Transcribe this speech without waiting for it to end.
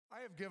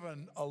I have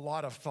given a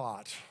lot of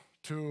thought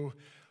to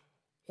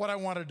what I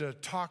wanted to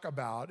talk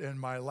about in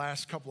my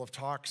last couple of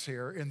talks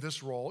here in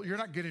this role. You're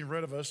not getting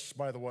rid of us,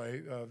 by the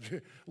way,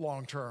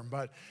 long term,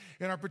 but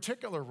in our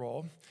particular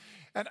role.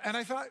 And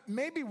I thought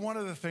maybe one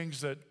of the things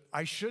that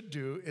I should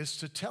do is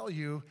to tell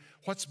you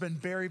what's been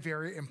very,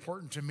 very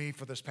important to me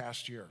for this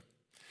past year.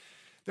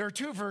 There are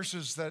two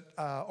verses that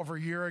over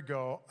a year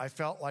ago, I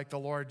felt like the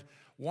Lord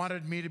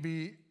wanted me to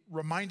be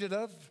reminded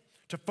of,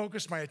 to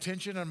focus my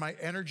attention and my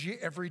energy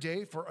every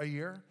day for a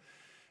year.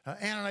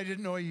 Ann and I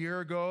didn't know a year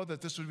ago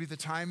that this would be the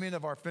timing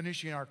of our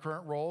finishing our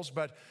current roles,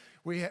 but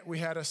we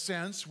had a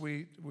sense,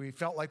 we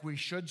felt like we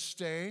should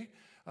stay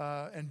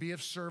and be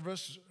of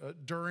service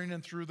during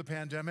and through the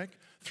pandemic.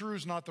 Through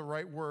is not the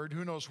right word.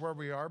 Who knows where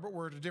we are, but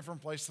we're at a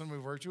different place than we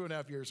were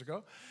 2.5 years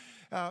ago.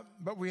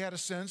 But we had a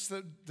sense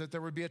that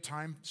there would be a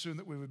time soon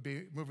that we would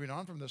be moving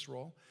on from this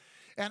role.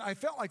 And I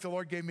felt like the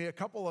Lord gave me a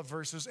couple of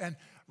verses, and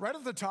right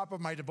at the top of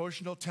my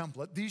devotional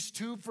template, these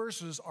two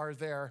verses are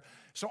there.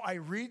 So I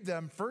read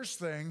them first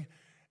thing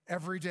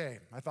every day.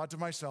 I thought to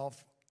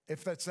myself,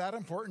 if that's that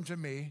important to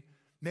me,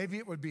 maybe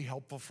it would be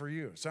helpful for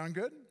you. Sound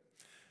good?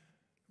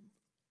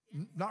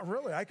 Not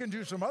really. I can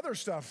do some other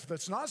stuff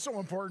that's not so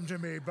important to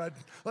me, but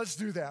let's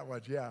do that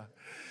one, yeah.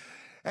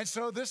 And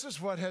so this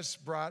is what has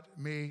brought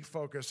me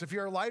focus. If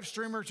you're a live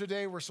streamer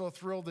today, we're so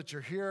thrilled that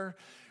you're here.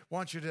 I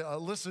want you to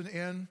listen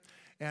in.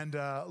 And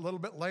a little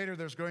bit later,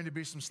 there's going to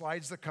be some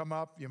slides that come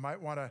up. You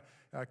might want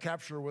to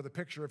capture with a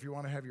picture if you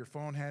want to have your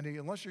phone handy,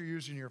 unless you're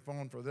using your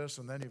phone for this,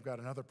 and then you've got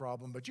another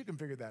problem, but you can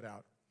figure that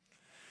out.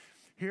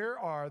 Here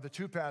are the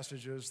two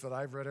passages that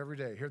I've read every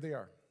day. Here they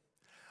are.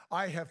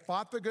 I have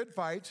fought the good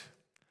fight.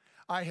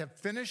 I have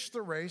finished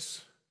the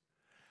race.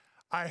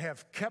 I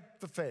have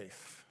kept the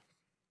faith.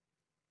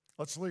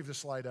 Let's leave the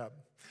slide up.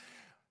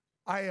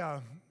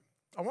 I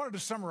wanted to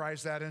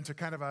summarize that into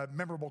kind of a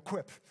memorable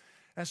quip.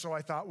 And so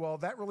I thought, well,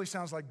 that really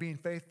sounds like being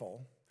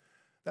faithful.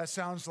 That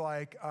sounds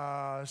like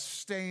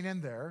staying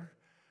in there.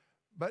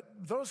 But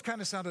those kind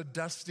of sounded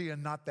dusty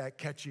and not that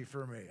catchy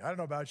for me. I don't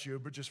know about you,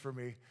 but just for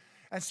me.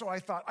 And so I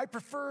thought, I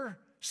prefer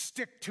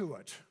stick to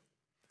it.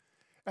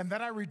 And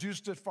then I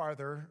reduced it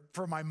farther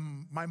for my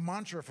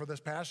mantra for this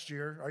past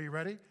year. Are you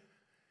ready?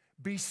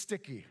 Be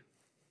sticky.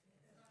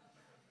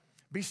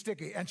 Be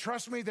sticky. And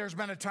trust me, there's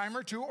been a time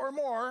or two or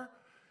more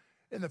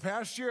in the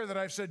past year that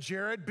I've said,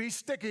 Jared, be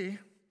sticky.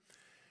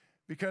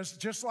 Because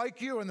just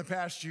like you in the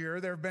past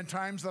year, there have been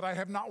times that I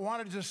have not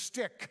wanted to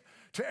stick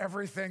to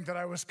everything that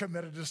I was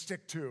committed to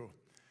stick to.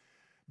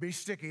 Be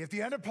sticky. At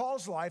the end of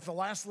Paul's life, the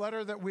last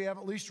letter that we have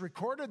at least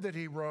recorded that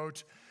he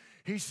wrote,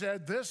 he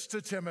said this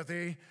to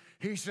Timothy.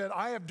 He said,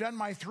 I have done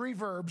my three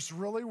verbs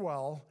really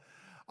well.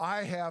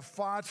 I have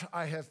fought,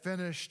 I have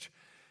finished,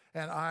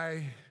 and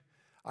I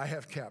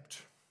have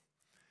kept.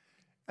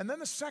 And then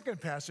the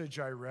second passage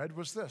I read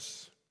was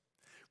this.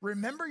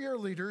 Remember your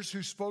leaders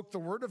who spoke the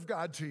word of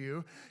God to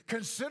you.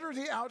 Consider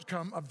the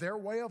outcome of their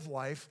way of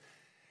life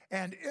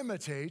and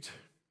imitate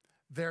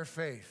their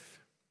faith.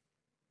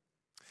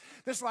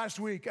 This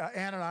last week,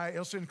 Ann and I,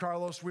 Ilse and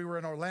Carlos, we were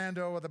in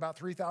Orlando with about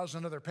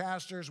 3,000 other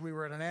pastors. We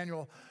were at an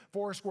annual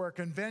Foursquare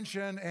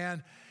convention,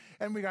 and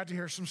we got to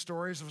hear some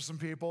stories of some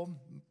people.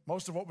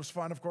 Most of what was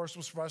fun, of course,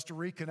 was for us to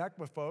reconnect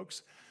with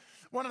folks.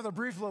 One of the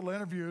brief little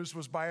interviews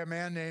was by a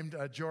man named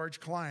George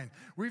Klein.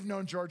 We've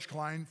known George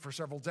Klein for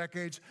several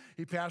decades.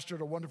 He pastored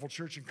a wonderful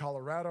church in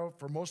Colorado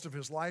for most of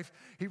his life.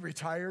 He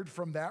retired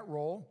from that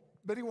role,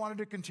 but he wanted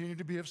to continue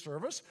to be of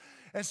service.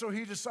 And so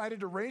he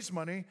decided to raise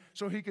money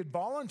so he could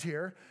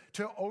volunteer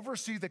to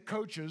oversee the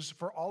coaches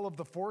for all of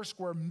the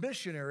Foursquare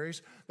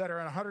missionaries that are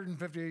in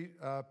 150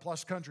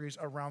 plus countries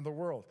around the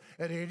world.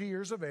 At 80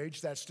 years of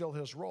age, that's still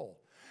his role.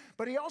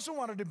 But he also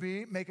wanted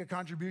to make a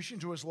contribution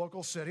to his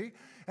local city,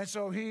 and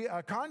so he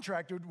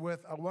contracted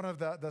with one of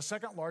the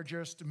second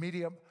largest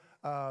media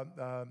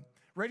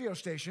radio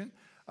station,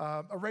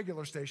 a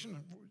regular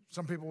station,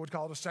 some people would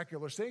call it a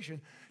secular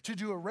station, to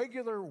do a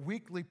regular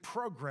weekly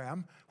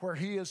program where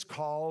he is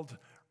called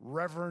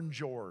Reverend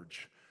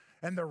George.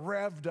 And the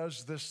Rev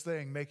does this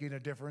thing, making a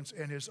difference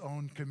in his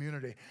own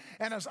community.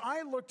 And as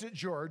I looked at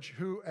George,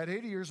 who at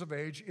 80 years of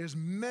age is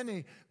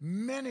many,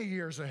 many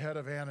years ahead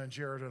of Ann and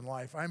Jared in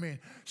life. I mean,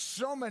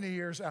 so many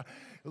years.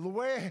 The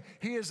way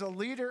he is a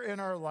leader in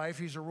our life,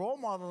 he's a role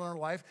model in our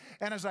life.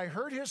 And as I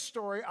heard his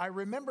story, I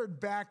remembered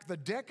back the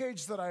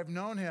decades that I've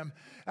known him.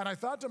 And I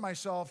thought to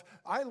myself,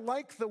 I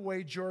like the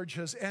way George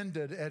has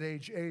ended at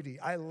age 80.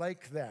 I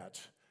like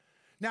that.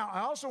 Now,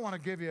 I also want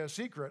to give you a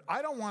secret.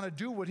 I don't want to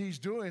do what he's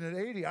doing at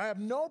 80. I have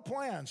no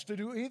plans to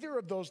do either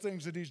of those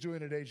things that he's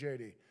doing at age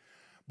 80.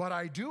 But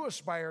I do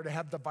aspire to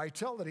have the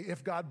vitality,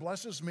 if God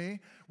blesses me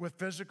with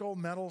physical,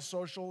 mental,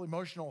 social,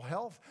 emotional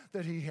health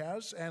that he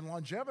has and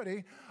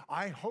longevity,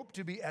 I hope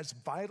to be as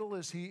vital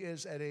as he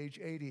is at age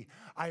 80.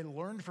 I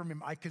learned from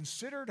him. I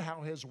considered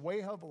how his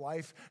way of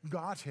life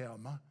got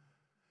him,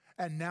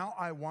 and now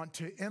I want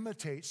to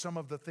imitate some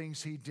of the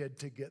things he did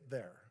to get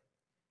there.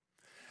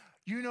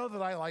 You know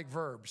that I like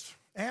verbs.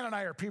 Ann and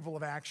I are people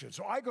of action,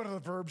 so I go to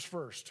the verbs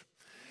first.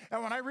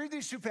 And when I read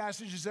these two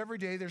passages every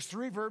day, there's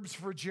three verbs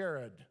for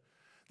Jared.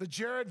 The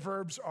Jared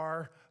verbs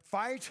are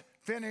fight,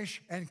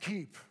 finish, and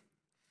keep.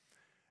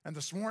 And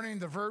this morning,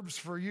 the verbs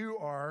for you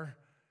are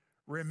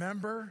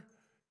remember,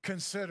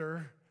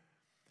 consider,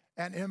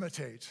 and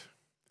imitate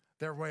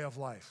their way of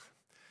life.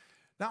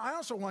 Now, I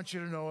also want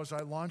you to know as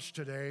I launch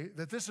today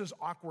that this is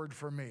awkward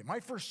for me. My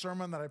first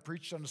sermon that I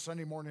preached on a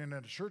Sunday morning in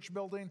a church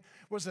building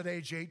was at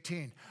age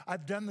 18.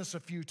 I've done this a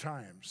few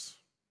times.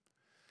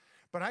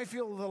 But I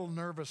feel a little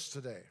nervous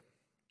today.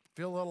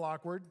 Feel a little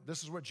awkward.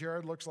 This is what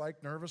Jared looks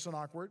like, nervous and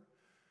awkward.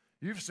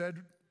 You've said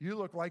you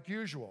look like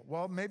usual.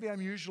 Well, maybe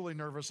I'm usually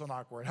nervous and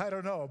awkward. I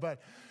don't know. But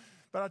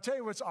I'll tell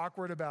you what's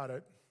awkward about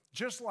it.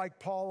 Just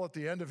like Paul at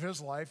the end of his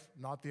life,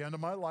 not the end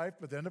of my life,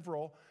 but the end of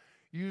role,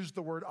 used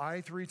the word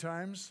I 3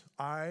 times.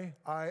 I.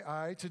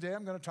 Today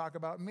I'm going to talk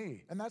about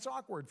me. And that's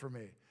awkward for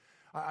me.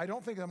 I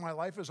don't think that my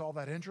life is all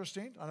that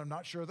interesting, and I'm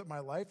not sure that my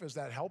life is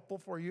that helpful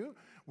for you.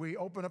 We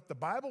open up the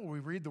Bible,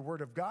 we read the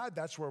Word of God,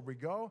 that's where we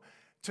go.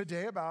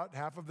 Today, about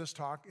half of this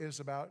talk is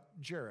about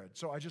Jared.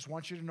 So I just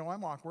want you to know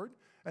I'm awkward.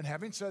 And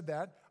having said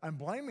that, I'm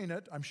blaming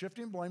it. I'm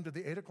shifting blame to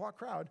the 8 o'clock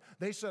crowd.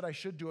 They said I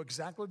should do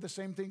exactly the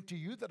same thing to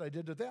you that I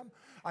did to them.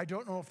 I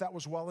don't know if that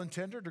was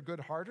well-intended or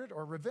good-hearted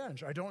or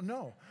revenge. I don't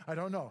know.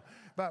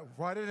 But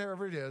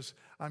whatever it is,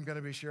 I'm going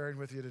to be sharing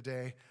with you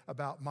today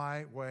about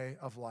my way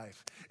of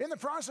life. In the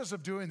process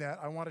of doing that,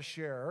 I want to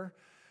share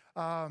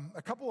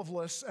a couple of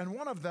lists, and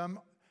one of them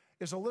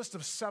is a list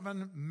of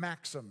 7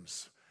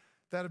 maxims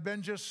that have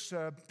been just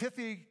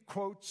pithy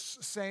quotes,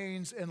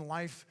 sayings in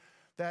life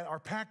that are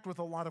packed with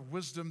a lot of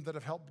wisdom that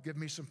have helped give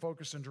me some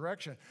focus and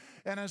direction.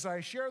 And as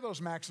I share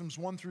those maxims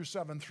 1 through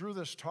 7 through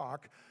this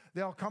talk,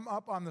 they'll come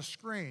up on the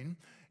screen.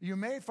 You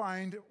may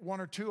find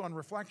 1 or 2 on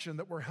reflection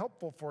that were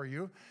helpful for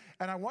you.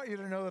 And I want you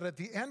to know that at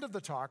the end of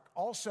the talk,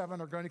 all 7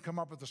 are going to come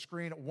up at the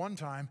screen at one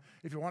time.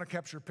 If you want to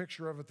capture a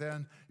picture of it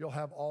then, you'll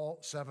have all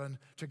 7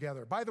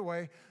 together. By the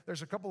way,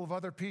 there's a couple of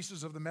other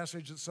pieces of the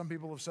message that some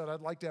people have said,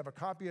 I'd like to have a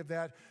copy of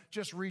that.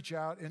 Just reach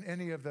out in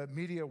any of the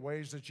media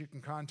ways that you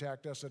can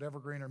contact us at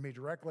Evergreen or me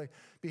directly.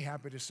 Be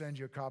happy to send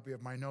you a copy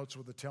of my notes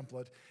with a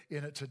template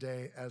in it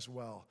today as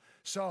well.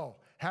 So,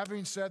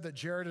 having said that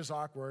Jared is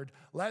awkward,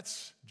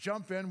 let's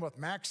jump in with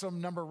maxim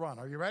number 1.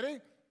 Are you ready?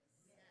 Yes.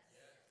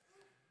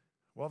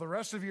 Well, the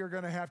rest of you are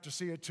going to have to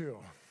see it too.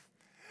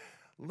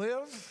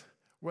 Live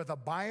with a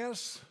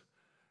bias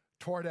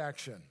toward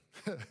action.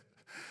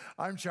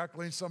 I'm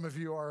chuckling. Some of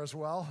you are as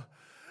well.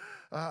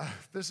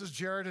 This is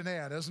Jared and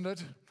Ann, isn't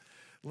it?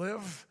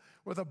 Live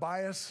with a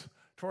bias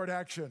toward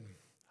action.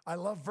 I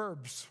love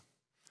verbs.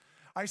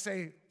 I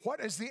say, what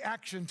is the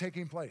action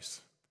taking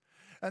place?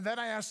 And then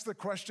I ask the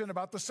question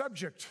about the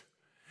subject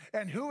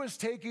and who is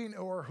taking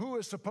or who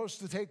is supposed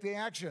to take the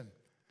action.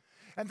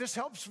 And this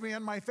helps me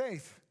in my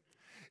faith.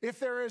 If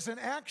there is an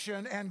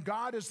action and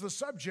God is the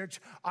subject,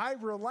 I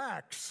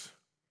relax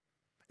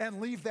and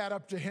leave that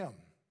up to Him.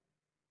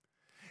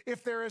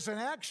 If there is an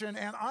action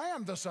and I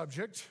am the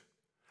subject,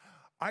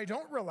 I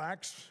don't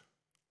relax,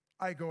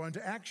 I go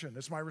into action.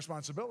 It's my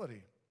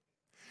responsibility.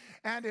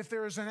 And if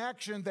there is an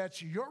action that's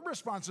your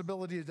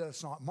responsibility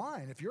that's not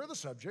mine, if you're the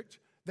subject,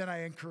 then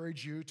I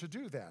encourage you to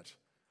do that.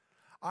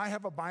 I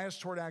have a bias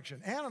toward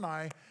action. Ann and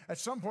I, at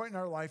some point in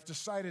our life,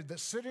 decided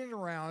that sitting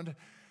around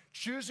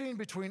choosing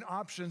between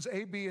options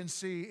A, B, and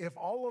C, if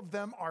all of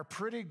them are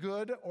pretty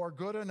good or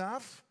good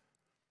enough,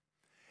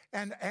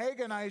 and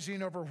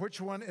agonizing over which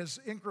one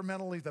is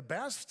incrementally the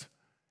best,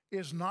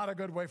 is not a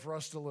good way for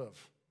us to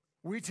live.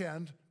 We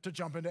tend to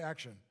jump into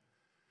action.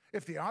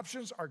 If the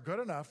options are good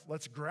enough,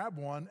 let's grab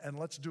one and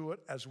let's do it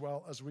as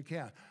well as we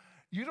can.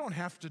 You don't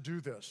have to do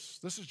this.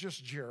 This is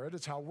just Jared.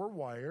 It's how we're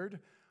wired.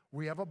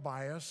 We have a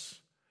bias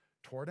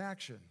toward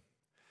action.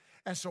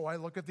 And so I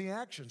look at the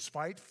actions,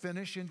 fight,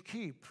 finish, and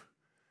keep.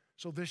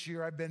 So this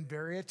year I've been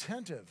very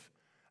attentive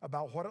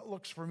about what it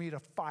looks for me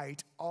to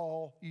fight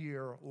all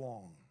year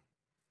long.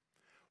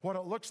 What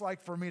it looks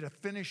like for me to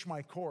finish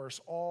my course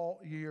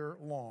all year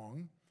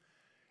long.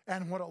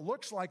 And what it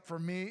looks like for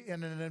me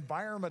in an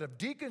environment of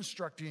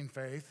deconstructing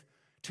faith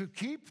to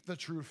keep the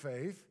true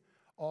faith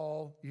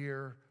all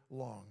year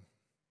long.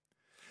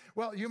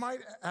 Well, you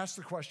might ask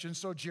the question,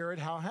 so Jared,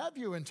 how have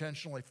you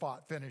intentionally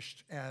fought,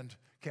 finished, and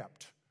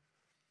kept?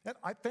 And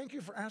I thank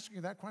you for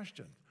asking that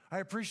question. I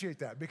appreciate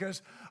that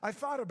because I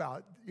thought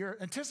about, you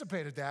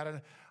anticipated that,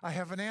 and I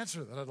have an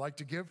answer that I'd like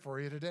to give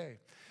for you today.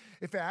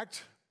 In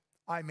fact,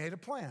 I made a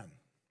plan.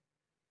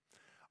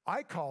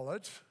 I call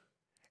it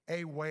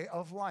a way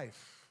of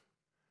life.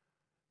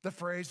 The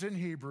phrase in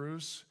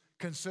Hebrews,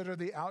 consider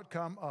the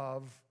outcome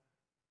of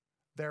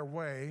their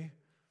way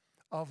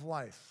of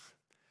life.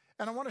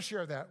 And I want to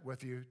share that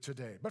with you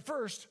today. But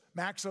first,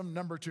 maxim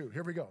number 2.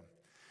 Here we go.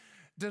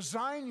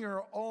 Design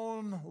your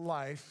own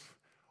life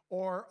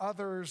or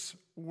others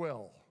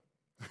will.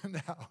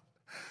 Now,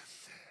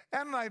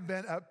 Ann and I have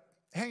been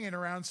hanging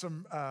around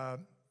some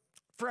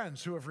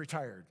friends who have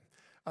retired.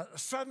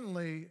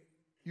 Suddenly,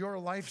 your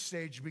life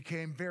stage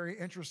became very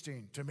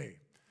interesting to me.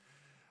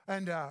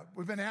 And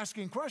we've been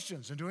asking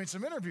questions and doing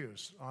some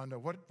interviews on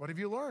what have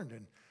you learned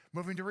and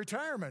moving to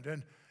retirement.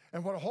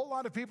 And what a whole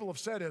lot of people have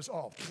said is,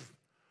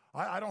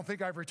 I don't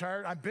think I've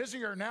retired. I'm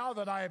busier now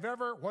than I have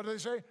ever, what do they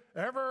say?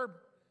 Ever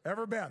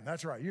been.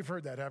 That's right. You've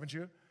heard that, haven't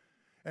you?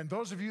 And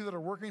those of you that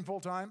are working full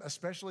time,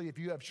 especially if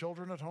you have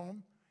children at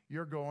home,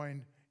 you're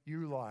going,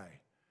 you lie.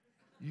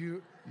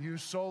 You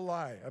so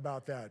lie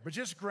about that. But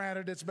just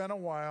granted, it's been a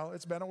while.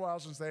 It's been a while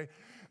since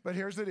but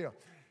here's the deal.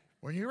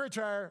 When you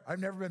retire, I've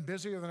never been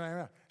busier than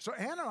I am. So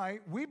Ann and I,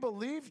 we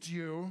believed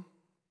you,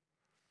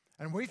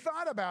 and we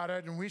thought about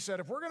it, and we said,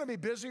 if we're going to be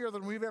busier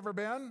than we've ever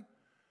been,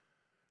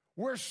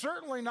 we're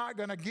certainly not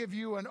going to give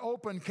you an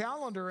open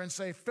calendar and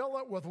say, fill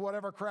it with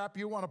whatever crap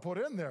you want to put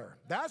in there.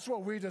 That's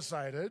what we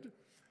decided.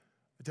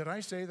 Did I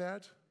say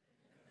that?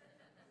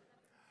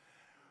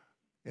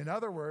 In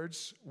other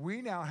words,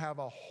 we now have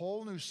a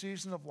whole new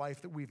season of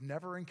life that we've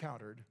never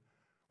encountered,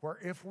 where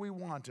if we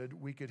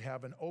wanted, we could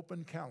have an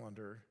open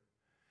calendar,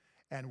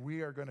 and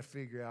we are going to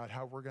figure out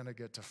how we're going to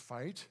get to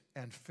fight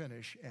and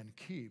finish and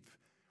keep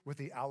with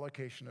the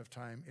allocation of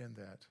time in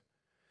that.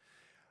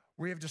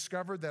 We have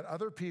discovered that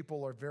other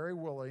people are very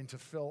willing to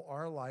fill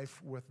our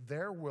life with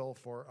their will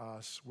for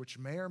us, which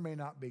may or may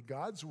not be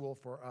God's will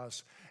for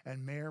us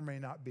and may or may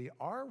not be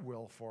our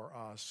will for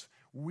us.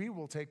 We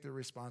will take the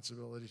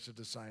responsibility to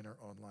design our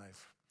own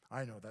life.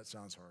 I know that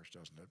sounds harsh,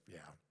 doesn't it? Yeah.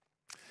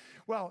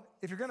 Well,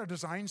 if you're going to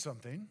design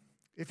something,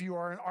 if you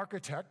are an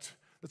architect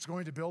that's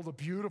going to build a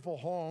beautiful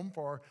home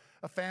for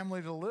a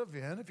family to live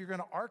in, if you're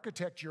going to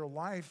architect your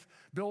life,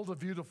 build a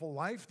beautiful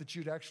life that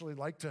you'd actually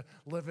like to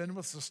live in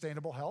with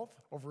sustainable health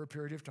over a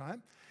period of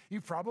time,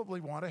 you probably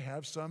want to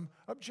have some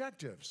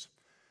objectives.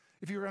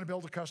 If you're going to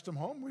build a custom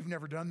home, we've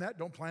never done that,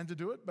 don't plan to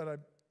do it, but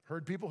I've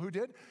heard people who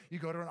did. You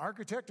go to an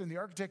architect, and the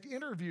architect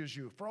interviews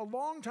you for a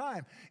long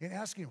time in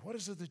asking, what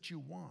is it that you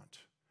want?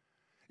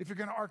 If you're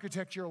going to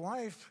architect your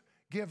life,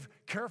 give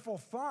careful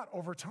thought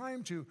over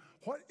time to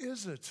what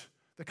is it,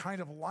 the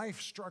kind of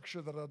life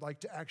structure that I'd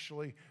like to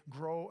actually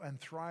grow and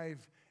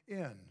thrive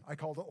in. I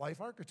called it life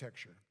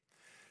architecture.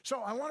 So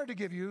I wanted to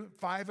give you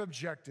 5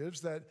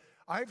 objectives that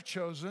I've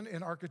chosen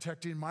in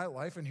architecting my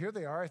life, and here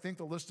they are. I think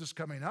the list is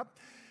coming up.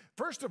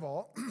 First of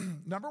all,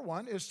 number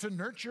 1 is to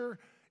nurture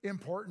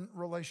important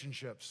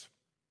relationships.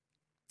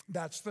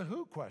 That's the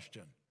who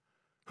question.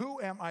 Who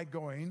am I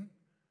going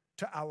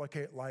to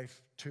allocate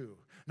life to?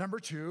 Number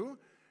 2,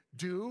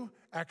 do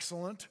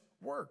excellent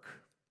work.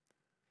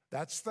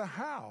 That's the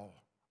how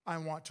I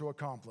want to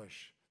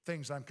accomplish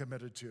things I'm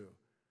committed to.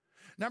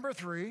 Number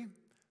 3,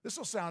 this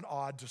will sound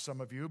odd to some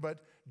of you, but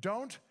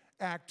don't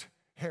act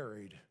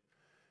harried.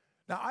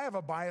 Now, I have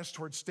a bias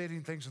towards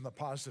stating things in the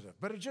positive,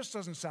 but it just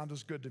doesn't sound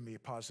as good to me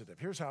positive.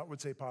 Here's how it would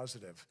say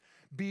positive.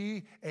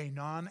 Be a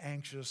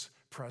non-anxious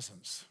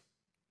presence.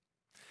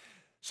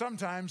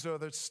 Sometimes,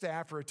 whether it's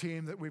staff or a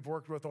team that we've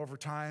worked with over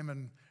time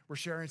and we're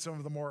sharing some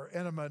of the more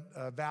intimate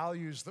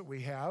values that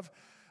we have,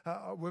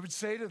 we would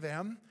say to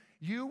them,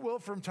 you will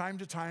from time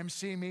to time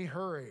see me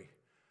hurry.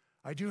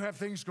 I do have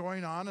things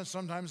going on, and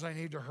sometimes I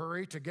need to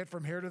hurry to get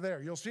from here to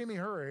there. You'll see me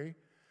hurry,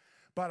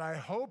 but I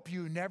hope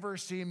you never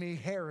see me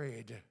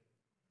harried.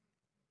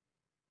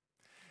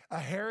 A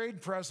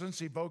harried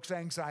presence evokes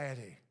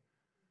anxiety,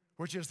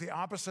 which is the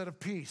opposite of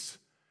peace.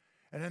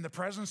 And in the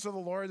presence of the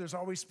Lord, there's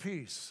always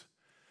peace.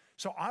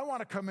 So I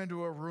want to come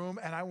into a room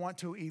and I want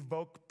to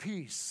evoke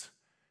peace.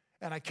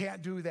 And I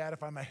can't do that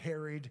if I'm a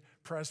harried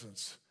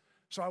presence.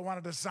 So I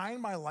want to design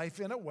my life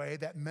in a way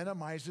that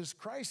minimizes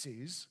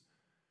crises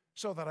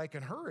so that I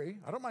can hurry.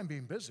 I don't mind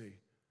being busy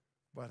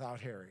without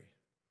hurry.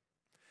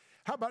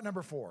 How about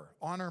number 4,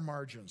 honor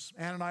margins?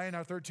 Ann and I, in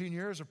our 13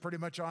 years, have pretty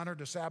much honored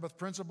the Sabbath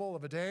principle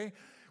of a day.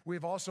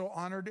 We've also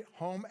honored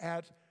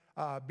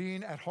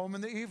being at home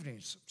in the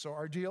evenings. So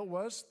our deal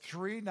was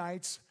 3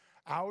 nights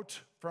out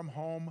from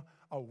home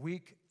a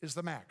week is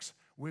the max.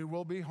 We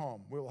will be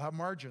home. We will have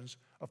margins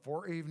of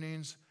 4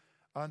 evenings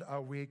and a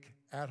week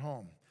at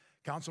home.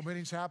 Council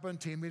meetings happen,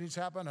 team meetings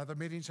happen, other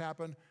meetings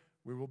happen.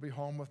 We will be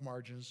home with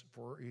margins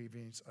 4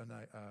 evenings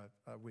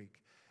a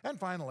week. And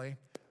finally,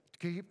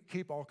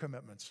 keep all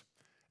commitments.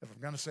 If I'm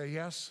going to say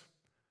yes,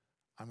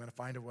 I'm going to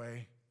find a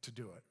way to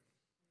do it.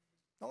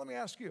 Now let me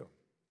ask you,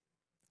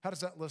 how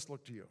does that list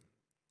look to you?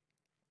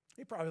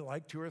 You probably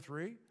like 2 or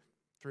 3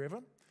 of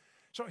them.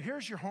 So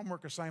here's your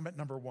homework assignment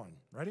number 1.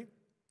 Ready?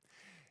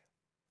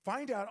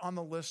 Find out on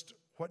the list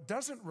what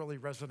doesn't really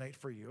resonate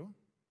for you,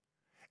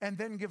 and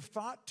then give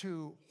thought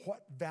to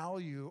what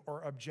value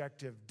or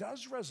objective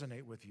does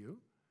resonate with you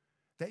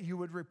that you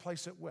would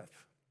replace it with,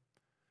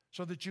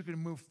 so that you can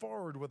move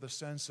forward with a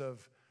sense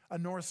of a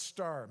North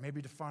Star,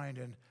 maybe defined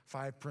in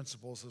 5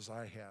 principles as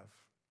I have.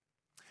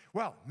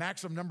 Well,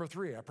 maxim number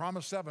 3. I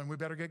promised 7. We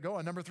better get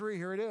going. Number 3,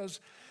 here it is.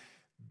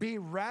 Be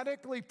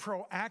radically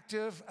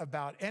proactive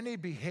about any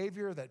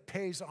behavior that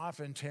pays off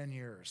in 10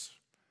 years.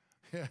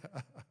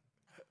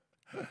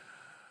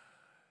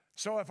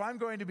 So if I'm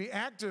going to be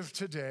active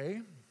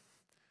today,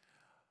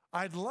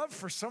 I'd love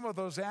for some of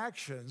those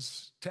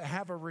actions to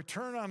have a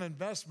return on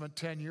investment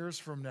 10 years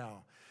from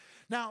now.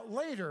 Now,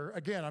 later,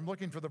 again, I'm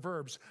looking for the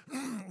verbs.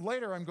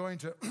 Later, I'm going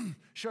to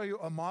show you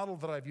a model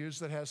that I've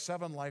used that has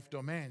 7 life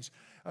domains.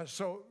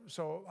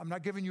 So I'm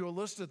not giving you a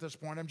list at this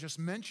point. I'm just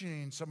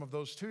mentioning some of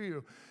those to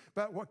you.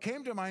 But what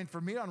came to mind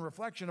for me on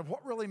reflection of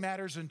what really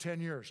matters in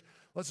 10 years,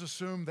 let's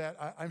assume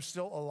that I'm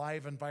still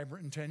alive and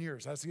vibrant in 10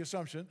 years. That's the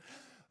assumption.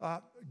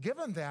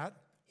 Given that,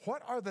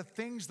 what are the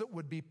things that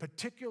would be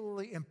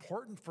particularly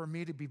important for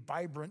me to be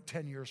vibrant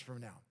 10 years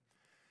from now?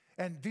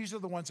 And these are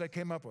the ones I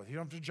came up with. You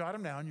don't have to jot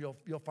them down.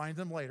 You'll find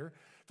them later.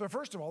 But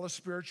first of all, is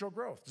spiritual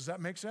growth. Does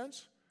that make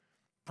sense?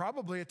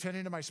 Probably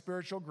attending to my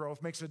spiritual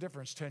growth makes a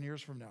difference 10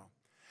 years from now.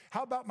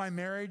 How about my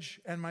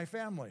marriage and my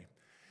family?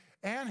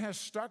 Ann has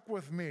stuck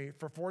with me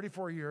for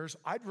 44 years.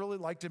 I'd really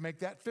like to make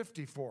that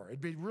 54.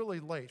 It'd be really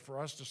late for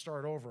us to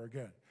start over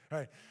again.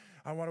 Right?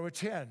 I want to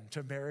attend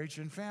to marriage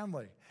and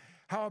family.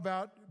 How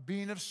about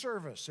being of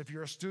service? If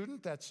you're a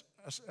student, that's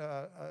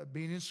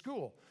being in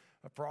school.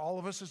 For all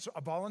of us, it's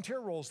volunteer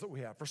roles that we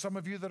have. For some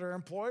of you that are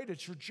employed,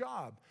 it's your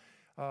job.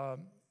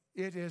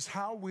 It is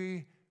how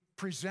we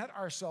present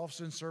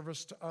ourselves in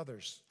service to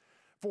others.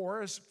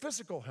 4 is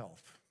physical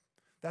health.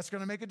 That's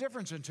going to make a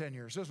difference in 10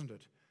 years, isn't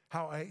it?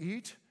 How I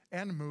eat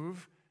and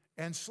move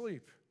and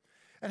sleep.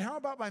 And how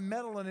about my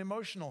mental and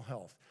emotional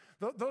health?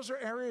 Those are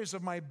areas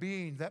of my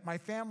being that my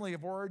family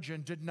of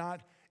origin did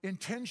not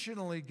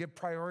intentionally give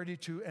priority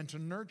to and to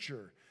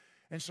nurture.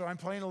 And so I'm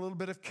playing a little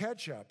bit of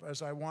catch up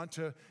as I want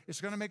to. It's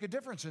going to make a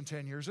difference in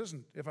 10 years, isn't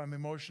it? If I'm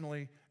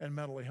emotionally and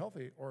mentally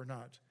healthy or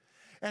not.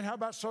 And how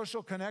about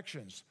social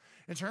connections?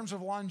 In terms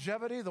of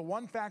longevity, the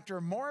one factor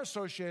more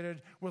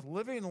associated with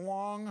living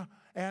long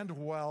and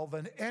well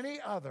than any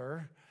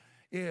other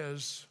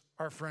is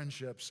our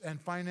friendships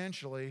and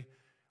financially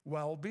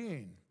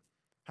well-being.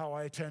 How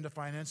I attend to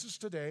finances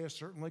today is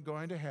certainly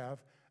going to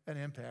have an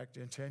impact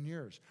in 10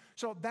 years.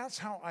 So that's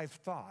how I've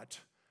thought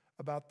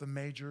about the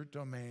major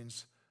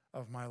domains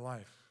of my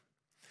life.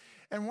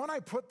 And when I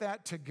put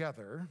that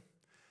together,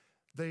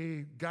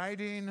 the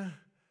guiding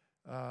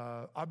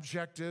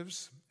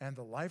objectives and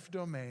the life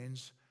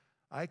domains,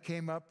 I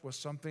came up with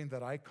something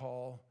that I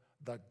call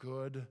the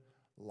good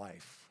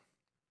life.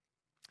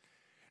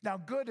 Now,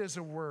 good is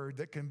a word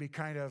that can be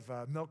kind of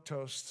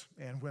milquetoast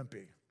and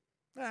wimpy.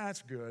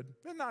 That's good,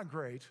 but not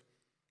great.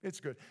 It's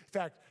good. In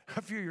fact,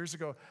 a few years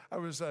ago, I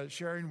was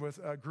sharing with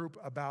a group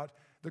about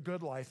the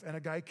good life, and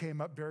a guy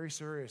came up very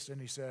serious,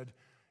 and he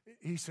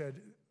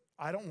said,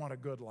 I don't want a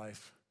good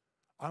life.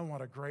 I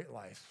want a great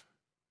life.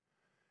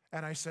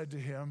 And I said to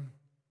him,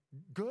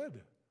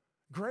 good,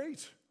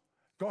 great,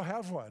 go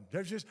have one.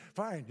 That's just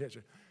fine.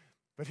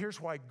 But here's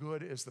why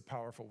good is the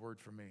powerful word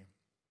for me.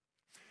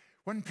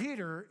 When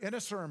Peter, in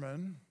a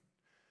sermon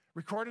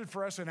recorded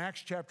for us in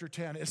Acts chapter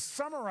 10, is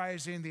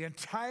summarizing the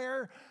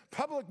entire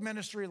public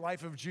ministry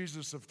life of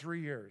Jesus of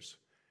 3 years,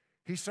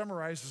 he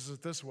summarizes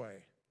it this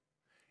way.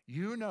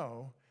 You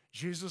know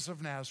Jesus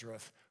of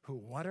Nazareth, who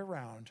went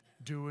around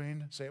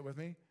doing, say it with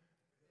me,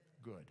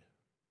 good,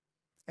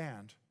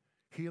 and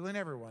healing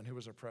everyone who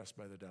was oppressed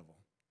by the devil.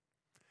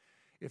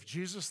 If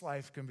Jesus'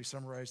 life can be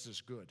summarized as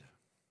good,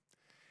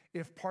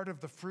 if part of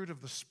the fruit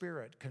of the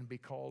Spirit can be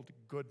called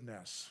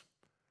goodness,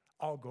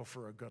 I'll go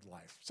for a good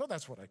life. So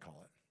that's what I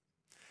call it.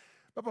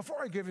 But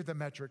before I give you the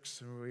metrics,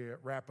 and we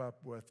wrap up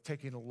with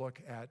taking a look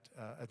at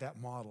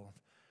that model,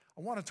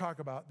 I want to talk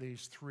about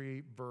these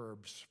 3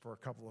 verbs for a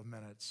couple of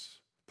minutes.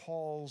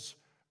 Paul's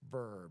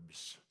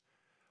verbs.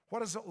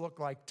 What does it look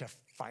like to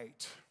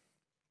fight?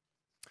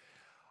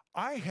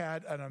 I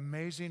had an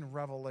amazing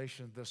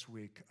revelation this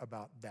week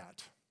about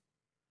that.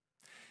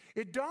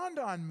 It dawned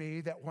on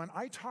me that when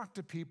I talk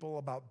to people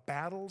about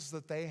battles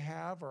that they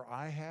have or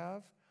I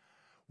have,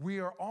 we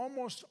are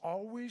almost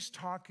always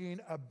talking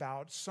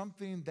about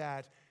something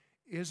that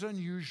is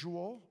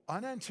unusual,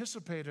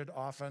 unanticipated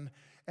often,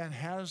 and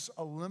has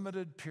a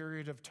limited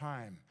period of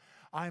time.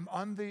 I'm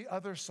on the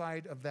other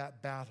side of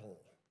that battle,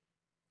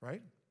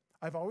 right?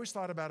 I've always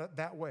thought about it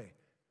that way.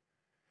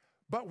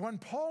 But when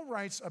Paul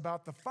writes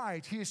about the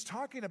fight, he is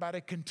talking about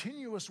a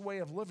continuous way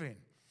of living.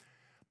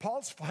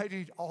 Paul's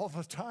fighting all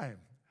the time.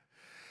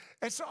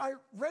 And so I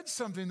read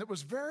something that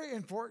was very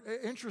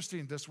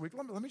interesting this week.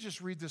 Let me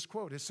just read this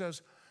quote. It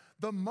says,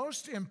 the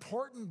most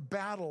important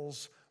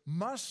battles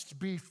must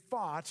be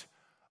fought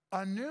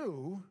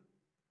anew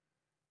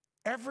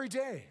every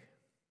day.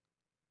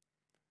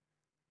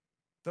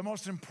 The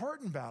most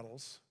important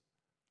battles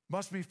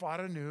must be fought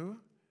anew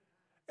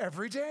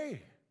every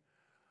day.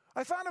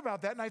 I thought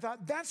about that and I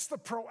thought, that's the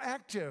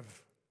proactive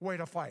way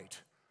to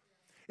fight.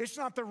 It's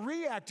not the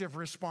reactive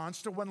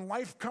response to when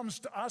life comes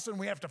to us and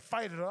we have to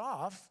fight it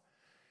off.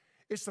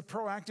 It's the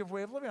proactive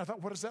way of living. I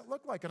thought, what does that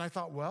look like? And I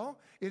thought, well,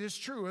 it is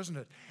true, isn't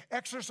it?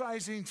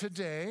 Exercising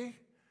today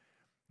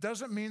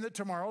doesn't mean that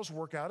tomorrow's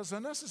workout is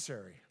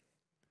unnecessary.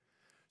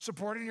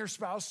 Supporting your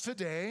spouse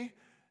today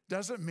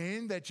doesn't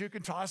mean that you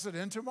can toss it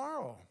in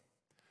tomorrow.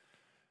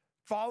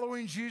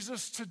 Following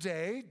Jesus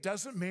today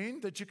doesn't mean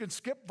that you can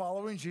skip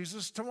following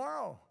Jesus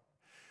tomorrow.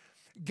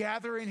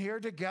 Gathering here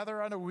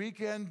together on a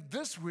weekend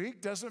this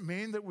week doesn't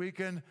mean that we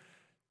can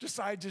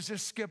decide to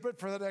just skip it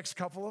for the next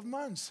couple of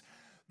months.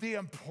 The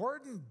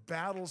important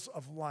battles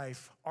of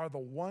life are the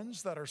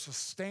ones that are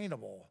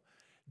sustainable,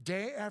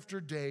 day after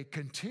day,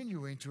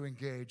 continuing to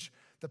engage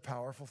the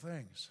powerful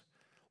things.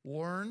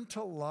 Learn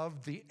to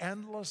love the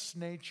endless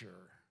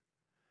nature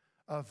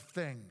of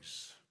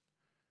things,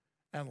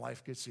 and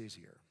life gets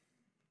easier.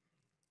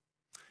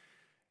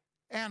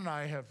 Ann and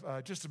I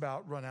have just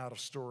about run out of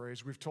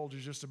stories. We've told you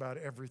just about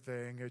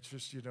everything. It's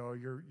just,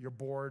 you're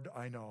bored,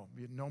 I know,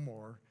 no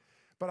more.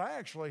 But I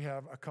actually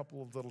have a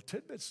couple of little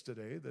tidbits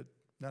today that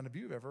none of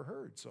you have ever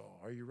heard. So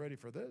are you ready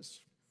for this?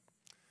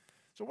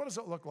 So what does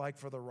it look like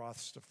for the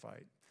Roths to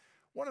fight?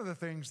 One of the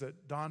things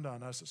that dawned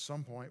on us at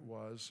some point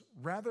was,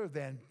 rather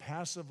than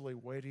passively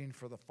waiting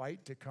for the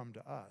fight to come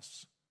to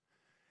us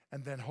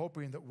and then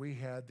hoping that we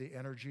had the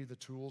energy, the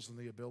tools, and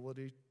the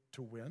ability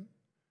to win,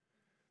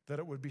 that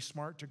it would be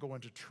smart to go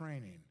into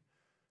training.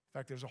 In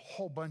fact, there's a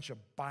whole bunch of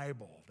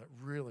Bible that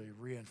really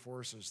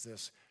reinforces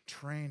this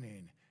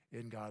training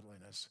in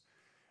godliness.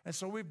 And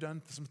so we've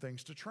done some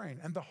things to train.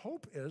 And the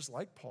hope is,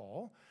 like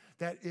Paul,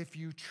 that if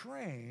you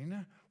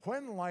train,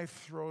 when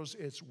life throws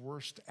its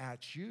worst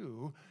at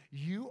you,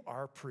 you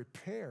are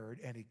prepared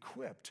and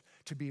equipped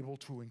to be able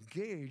to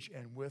engage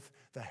and, with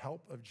the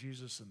help of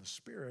Jesus and the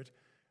Spirit,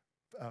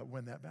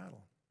 win that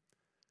battle.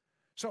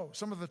 So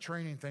some of the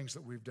training things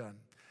that we've done.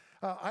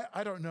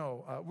 I don't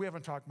know. We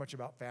haven't talked much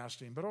about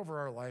fasting, but over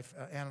our life,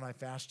 Ann and I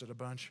fasted a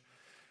bunch.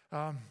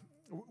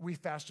 We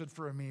fasted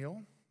for a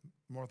meal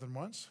more than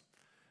once.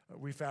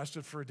 We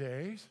fasted for a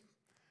day.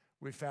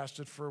 We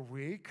fasted for a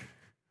week.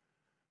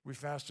 We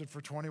fasted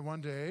for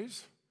 21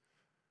 days.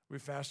 We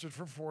fasted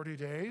for 40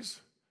 days.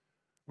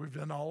 We've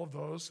done all of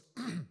those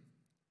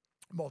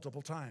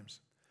multiple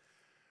times.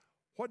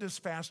 What does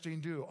fasting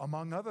do?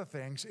 Among other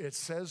things, it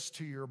says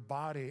to your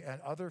body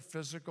and other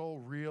physical,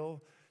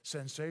 real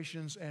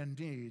sensations and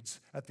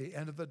needs, at the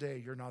end of the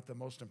day, you're not the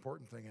most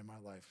important thing in my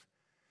life.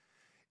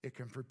 It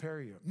can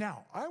prepare you.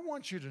 Now, I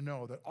want you to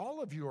know that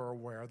all of you are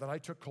aware that I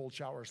took cold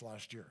showers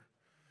last year.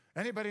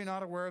 Anybody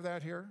not aware of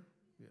that here?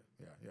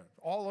 Yeah.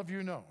 All of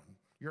you know.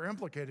 You're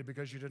implicated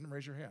because you didn't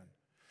raise your hand.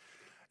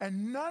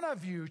 And none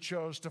of you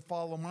chose to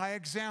follow my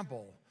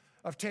example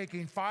of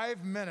taking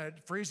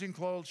 5-minute freezing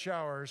cold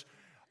showers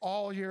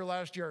all year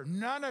last year.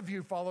 None of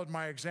you followed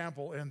my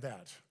example in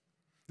that.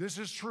 This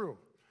is true.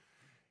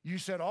 You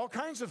said all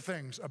kinds of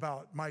things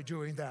about my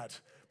doing that,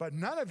 but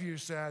none of you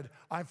said,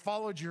 I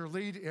followed your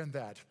lead in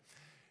that.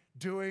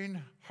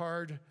 Doing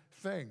hard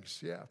things,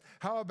 yeah.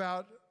 How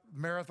about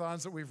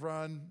marathons that we've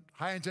run,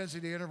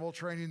 high-intensity interval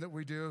training that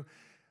we do?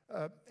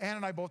 Ann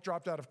and I both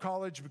dropped out of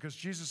college because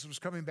Jesus was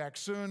coming back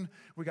soon.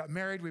 We got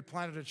married. We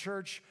planted a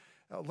church.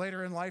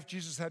 Later in life,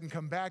 Jesus hadn't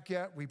come back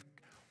yet. We,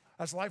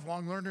 as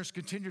lifelong learners,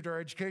 continued our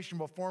education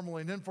both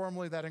formally and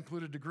informally. That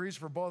included degrees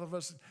for both of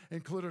us,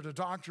 included a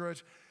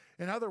doctorate.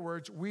 In other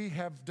words, we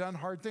have done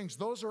hard things.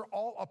 Those are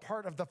all a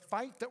part of the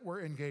fight that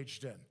we're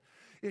engaged in.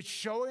 It's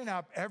showing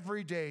up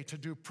every day to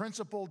do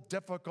principled,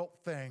 difficult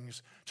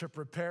things to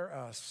prepare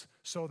us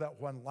so that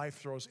when life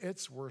throws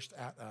its worst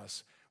at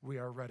us, we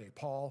are ready.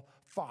 Paul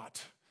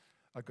fought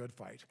a good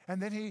fight.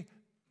 And then he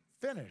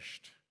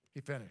finished.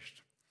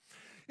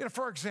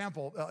 For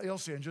example,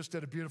 Ilsean just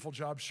did a beautiful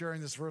job sharing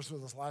this verse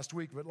with us last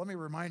week, but let me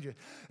remind you.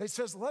 It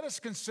says, let us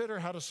consider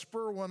how to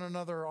spur one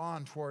another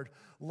on toward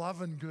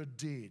love and good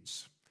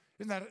deeds.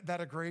 Isn't that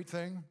a great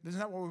thing? Isn't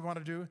that what we want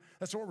to do?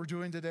 That's what we're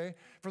doing today.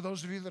 For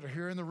those of you that are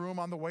here in the room,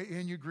 on the way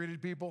in, you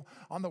greeted people.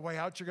 On the way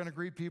out, you're going to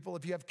greet people.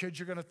 If you have kids,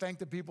 you're going to thank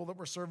the people that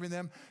were serving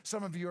them.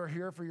 Some of you are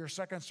here for your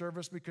second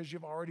service because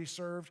you've already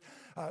served.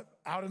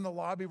 Out in the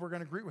lobby, we're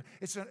going to greet.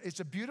 It's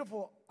a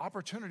beautiful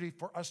opportunity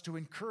for us to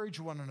encourage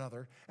one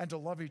another and to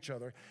love each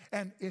other.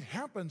 And it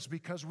happens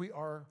because we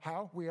are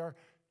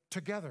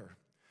together.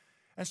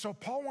 And so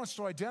Paul wants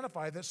to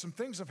identify that some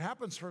things have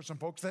happened for some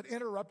folks that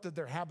interrupted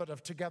their habit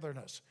of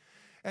togetherness.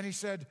 And he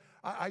said,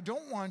 I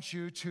don't want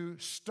you to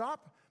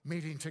stop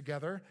meeting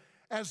together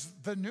as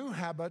the new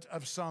habit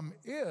of some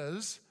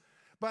is,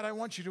 but I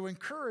want you to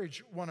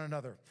encourage one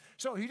another.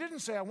 So he didn't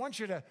say, I want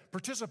you to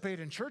participate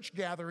in church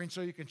gatherings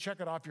so you can check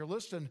it off your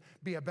list and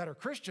be a better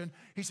Christian.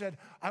 He said,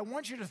 I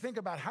want you to think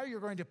about how you're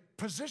going to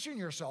position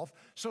yourself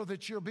so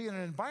that you'll be in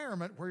an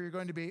environment where you're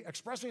going to be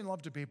expressing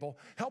love to people,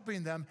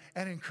 helping them,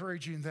 and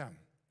encouraging them.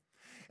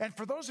 And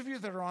for those of you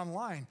that are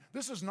online,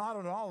 this is not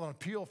at all an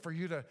appeal for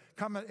you to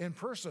come in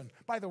person.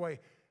 By the way,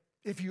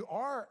 if you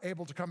are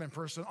able to come in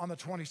person on the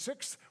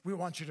 26th, we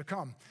want you to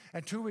come.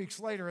 And 2 weeks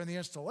later in the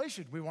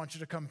installation, we want you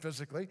to come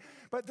physically.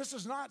 But this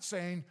is not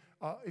saying,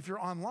 if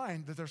you're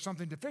online, that there's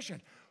something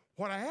deficient.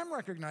 What I am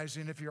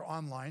recognizing if you're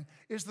online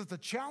is that the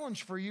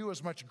challenge for you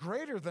is much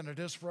greater than it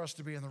is for us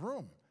to be in the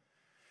room.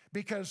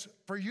 Because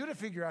for you to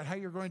figure out how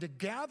you're going to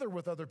gather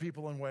with other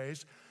people in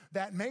ways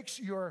that makes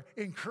your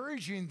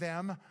encouraging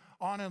them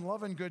on in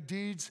love and good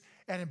deeds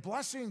and in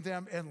blessing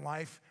them in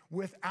life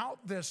without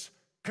this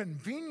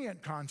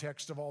convenient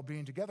context of all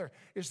being together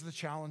is the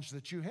challenge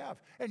that you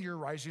have. And you're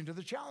rising to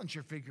the challenge.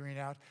 You're figuring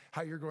out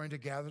how you're going to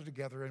gather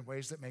together in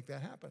ways that make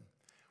that happen.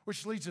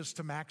 Which leads us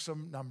to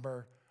maxim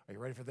number, are you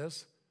ready for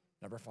this?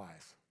 Number 5.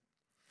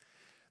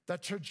 The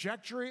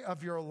trajectory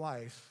of your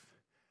life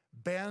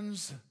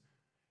bends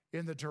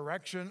in the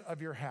direction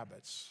of your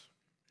habits.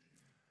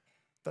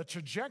 The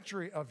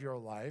trajectory of your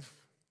life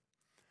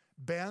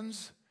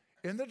bends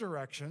in the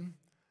direction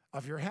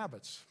of your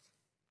habits.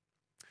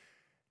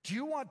 Do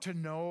you want to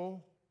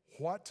know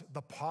what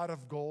the pot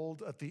of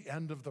gold at the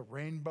end of the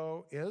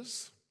rainbow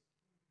is?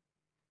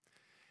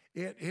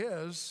 It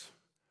is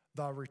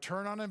the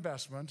return on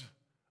investment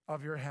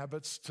of your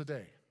habits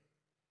today.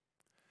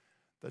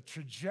 The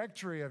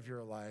trajectory of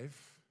your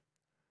life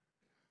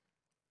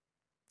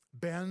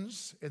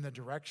bends in the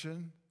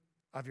direction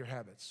of your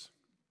habits.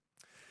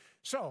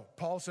 So,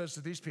 Paul says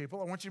to these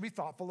people, I want you to be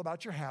thoughtful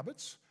about your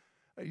habits.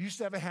 You used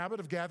to have a habit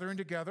of gathering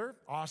together.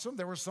 Awesome.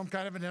 There was some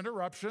kind of an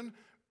interruption.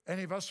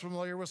 Any of us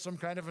familiar with some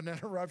kind of an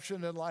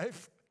interruption in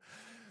life?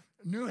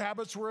 New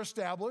habits were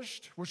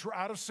established, which were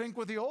out of sync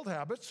with the old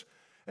habits.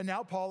 And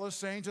now Paul is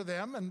saying to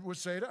them and would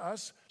say to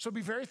us, so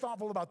be very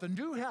thoughtful about the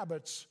new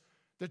habits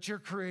that you're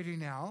creating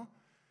now,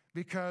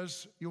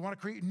 because you want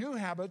to create new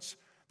habits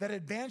that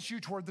advance you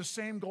toward the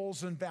same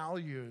goals and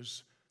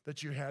values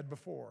that you had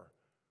before,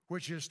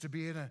 which is to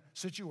be in a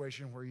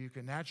situation where you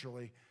can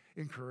naturally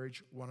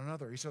encourage one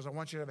another. He says, I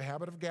want you to have a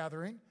habit of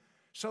gathering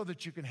so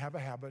that you can have a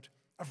habit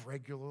of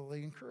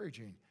regularly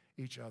encouraging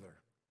each other.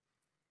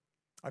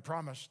 I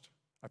promised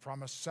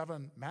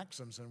 7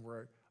 maxims, and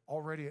we're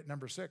already at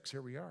number 6.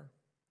 Here we are.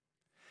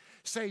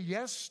 Say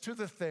yes to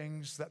the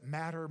things that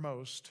matter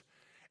most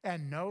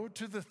and no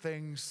to the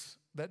things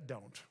that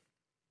don't.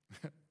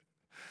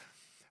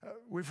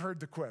 We've heard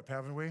the quip,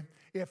 haven't we?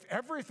 If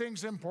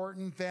everything's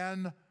important,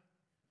 then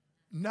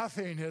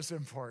nothing is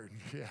important.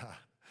 Yeah.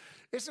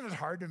 Isn't it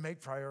hard to make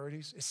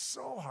priorities? It's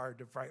so hard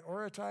to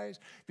prioritize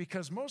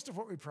because most of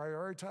what we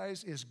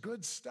prioritize is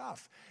good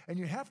stuff. And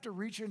you have to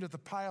reach into the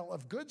pile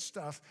of good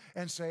stuff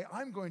and say,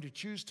 I'm going to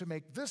choose to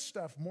make this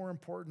stuff more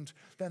important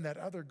than that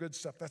other good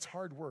stuff. That's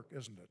hard work,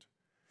 isn't it?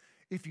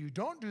 If you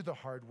don't do the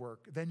hard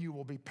work, then you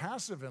will be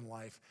passive in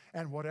life,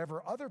 and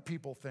whatever other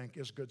people think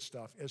is good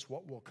stuff is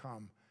what will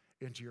come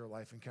into your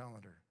life and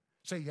calendar.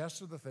 Say yes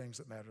to the things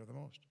that matter the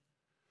most.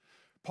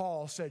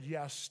 Paul said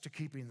yes to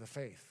keeping the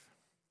faith.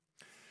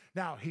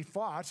 Now, he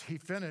fought, he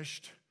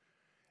finished,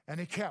 and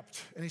he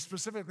kept, and he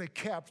specifically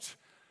kept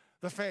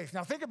the faith.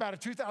 Now, think about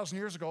it. 2,000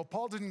 years ago,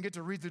 Paul didn't get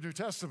to read the New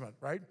Testament,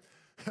 right?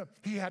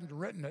 He hadn't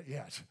written it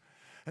yet,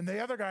 and the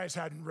other guys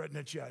hadn't written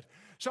it yet.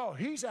 So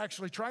he's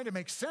actually trying to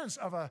make sense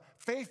of a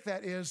faith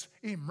that is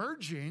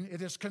emerging,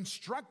 it is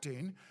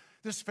constructing,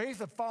 this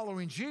faith of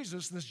following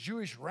Jesus, this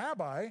Jewish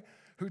rabbi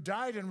who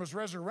died and was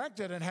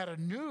resurrected and had a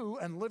new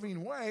and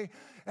living way.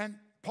 And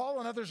Paul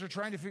and others are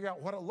trying to figure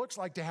out what it looks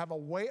like to have a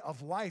way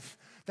of life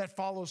that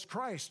follows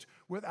Christ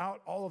without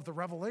all of the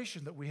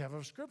revelation that we have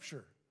of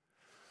Scripture.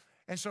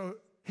 And so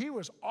he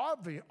was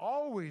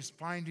always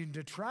finding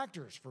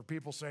detractors for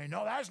people saying,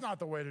 no, that's not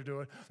the way to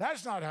do it.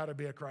 That's not how to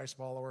be a Christ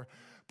follower.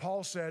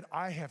 Paul said,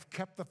 I have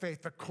kept the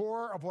faith, the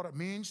core of what it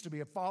means to be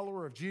a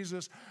follower of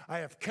Jesus. I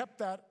have kept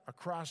that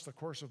across the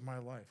course of my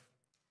life.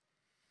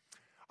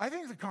 I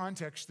think the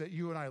context that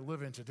you and I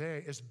live in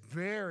today is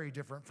very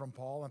different from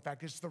Paul. In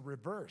fact, it's the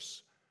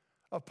reverse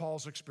of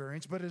Paul's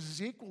experience, but it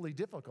is equally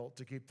difficult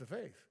to keep the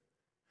faith.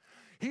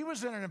 He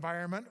was in an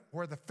environment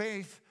where the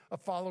faith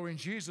of following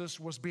Jesus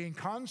was being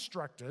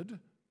constructed.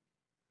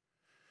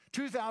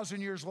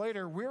 2,000 years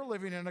later, we're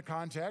living in a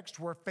context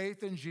where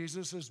faith in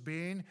Jesus is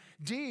being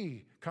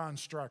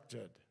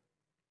deconstructed.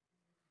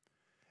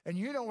 And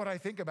you know what I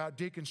think about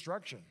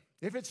deconstruction.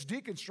 If it's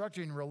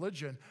deconstructing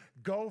religion,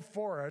 go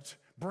for it,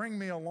 bring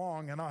me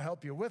along, and I'll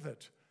help you with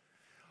it.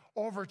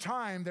 Over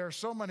time, there are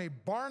so many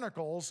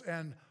barnacles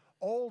and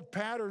old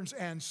patterns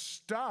and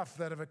stuff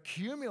that have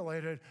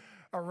accumulated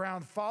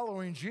around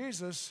following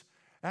Jesus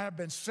and have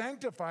been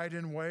sanctified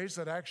in ways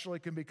that actually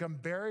can become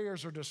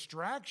barriers or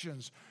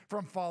distractions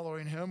from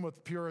following him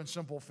with pure and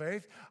simple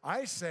faith.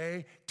 I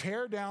say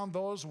tear down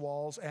those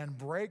walls and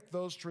break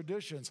those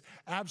traditions.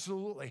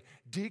 Absolutely.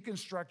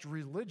 Deconstruct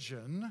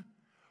religion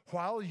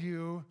while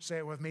you, say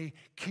it with me,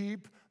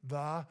 keep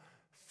the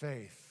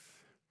faith.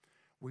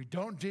 We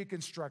don't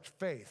deconstruct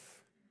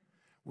faith.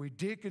 We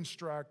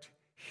deconstruct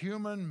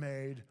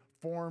human-made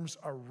forms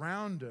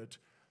around it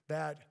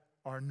that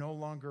are no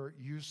longer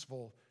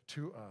useful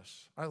to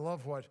us. I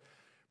love what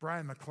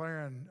Brian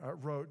McLaren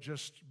wrote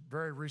just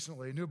very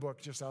recently, a new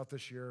book just out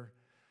this year.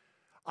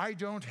 I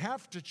don't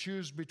have to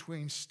choose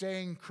between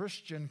staying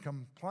Christian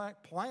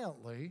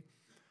compliantly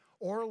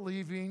or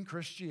leaving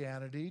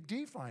Christianity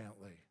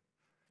defiantly.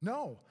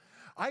 No,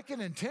 I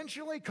can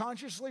intentionally,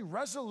 consciously,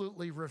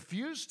 resolutely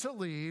refuse to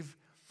leave,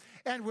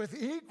 and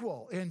with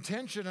equal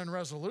intention and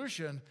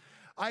resolution,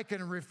 I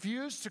can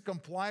refuse to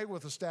comply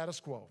with the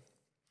status quo.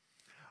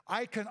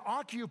 I can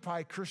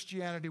occupy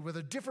Christianity with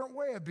a different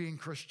way of being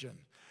Christian.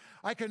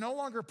 I can no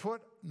longer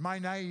put my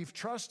naive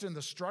trust in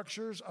the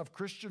structures of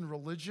Christian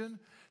religion,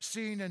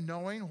 seeing and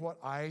knowing what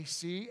I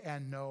see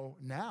and know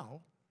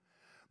now.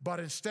 But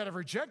instead of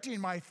rejecting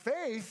my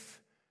faith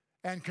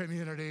and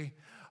community,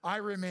 I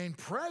remain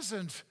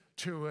present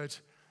to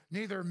it,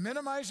 neither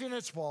minimizing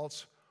its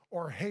faults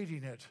or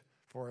hating it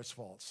for its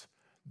faults.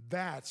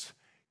 That's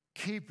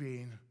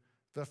keeping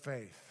the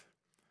faith.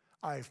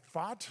 I've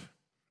fought,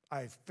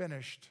 I've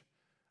finished,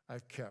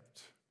 I've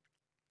kept.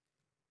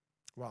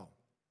 Well,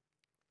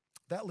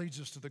 That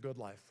leads us to the good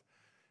life.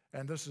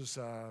 And this is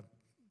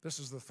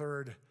the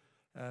third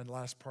and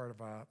last part of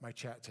my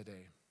chat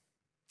today.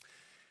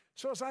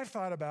 So as I've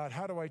thought about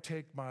how do I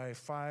take my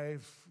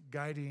 5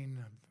 guiding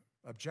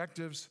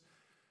objectives,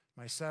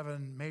 my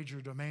 7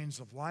 major domains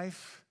of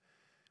life,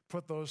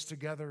 put those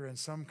together in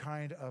some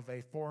kind of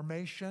a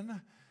formation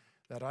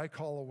that I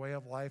call a way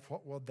of life,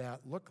 what would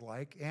that look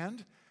like?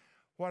 And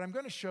what I'm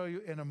going to show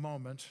you in a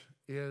moment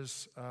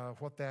is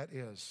what that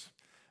is.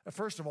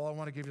 First of all, I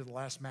want to give you the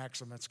last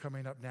maxim that's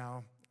coming up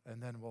now,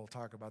 and then we'll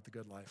talk about the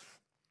good life.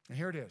 And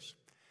here it is.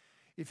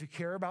 If you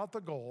care about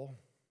the goal,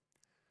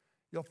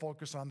 you'll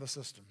focus on the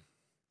system.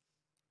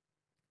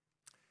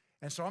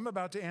 And so I'm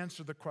about to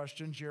answer the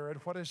question,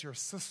 Jared, what is your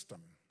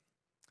system?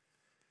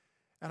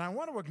 And I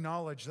want to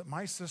acknowledge that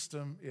my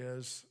system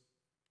is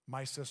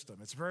my system.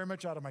 It's very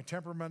much out of my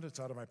temperament. It's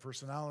out of my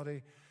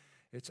personality.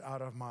 It's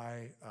out of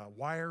my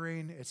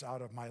wiring. It's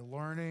out of my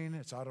learning.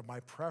 It's out of my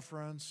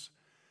preference.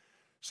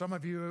 Some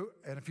of you,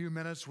 in a few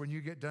minutes, when you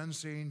get done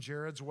seeing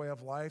Jared's way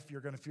of life,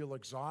 you're going to feel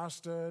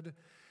exhausted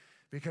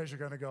because you're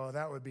going to go,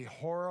 that would be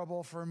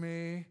horrible for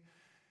me.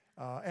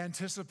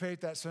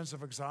 Anticipate that sense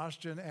of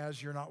exhaustion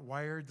as you're not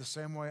wired the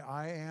same way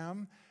I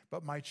am.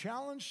 But my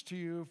challenge to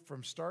you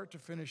from start to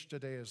finish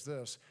today is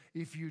this.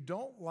 If you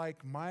don't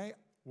like my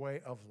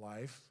way of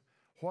life,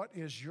 what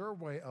is your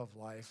way of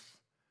life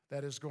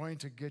that is going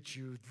to get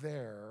you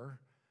there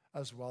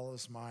as well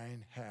as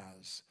mine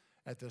has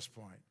at this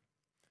point?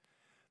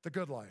 The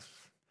good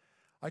life.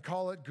 I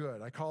call it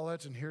good. I call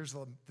it, and here's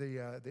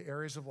the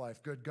areas of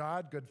life. Good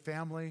God, good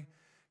family,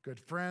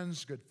 good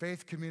friends, good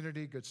faith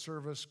community, good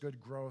service, good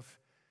growth,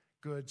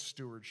 good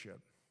stewardship.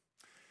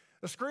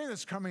 The screen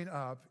that's coming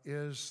up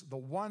is the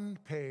one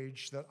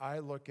page that I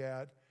look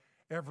at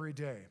every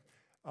day.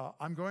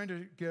 I'm going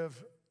to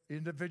give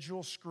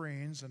individual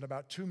screens in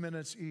about 2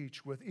 minutes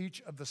each with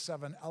each of the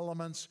 7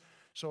 elements.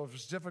 So if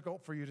it's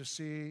difficult for you to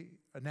see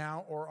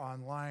now or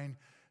online,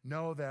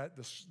 know that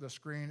the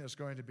screen is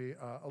going to be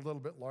a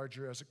little bit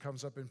larger as it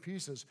comes up in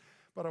pieces.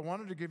 But I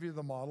wanted to give you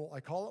the model. I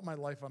call it my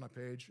life on a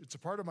page. It's a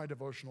part of my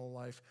devotional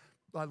life.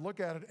 I look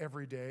at it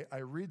every day. I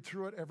read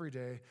through it every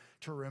day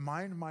to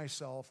remind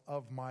myself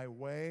of my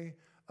way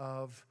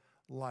of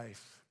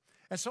life.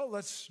 And so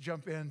let's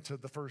jump into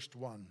the first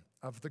one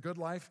of the good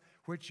life,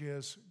 which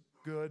is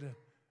good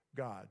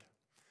God.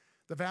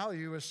 The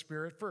value is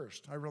spirit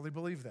first. I really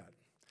believe that.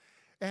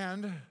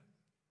 And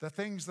the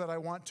things that I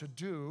want to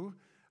do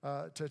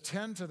to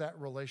tend to that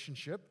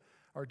relationship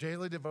are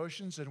daily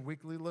devotions and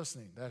weekly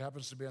listening. That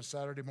happens to be on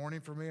Saturday morning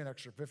for me, an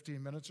extra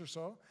 15 minutes or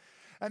so.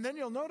 And then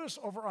you'll notice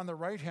over on the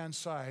right-hand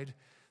side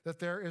that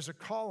there is a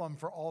column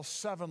for all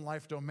 7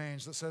 life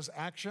domains that says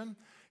action.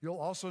 You'll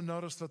also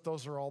notice that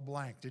those are all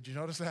blank. Did you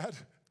notice that?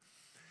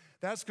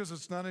 That's because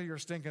it's none of your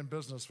stinking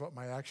business what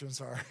my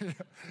actions are.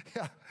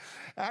 Yeah.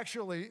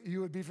 Actually, you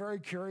would be very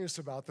curious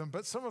about them,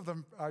 but some of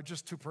them are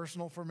just too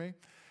personal for me,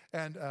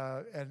 and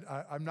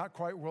I'm not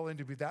quite willing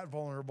to be that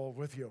vulnerable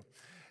with you.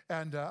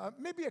 And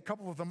maybe a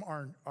couple of them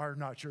are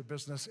not your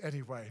business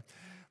anyway.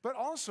 But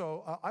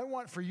also, I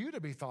want for you to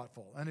be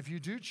thoughtful. And if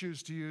you do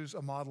choose to use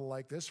a model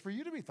like this, for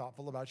you to be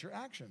thoughtful about your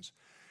actions.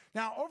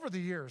 Now, over the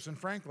years, and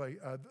frankly,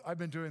 I've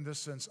been doing this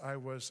since I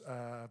was,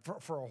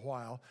 for a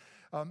while.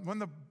 When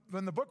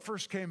the book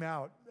first came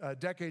out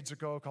decades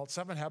ago called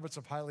 7 Habits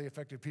of Highly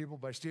Effective People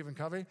by Stephen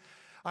Covey,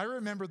 I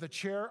remember the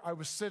chair I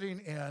was sitting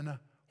in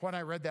when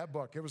I read that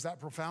book. It was that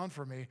profound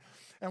for me.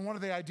 And one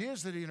of the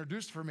ideas that he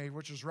introduced for me,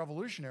 which was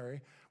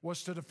revolutionary,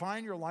 was to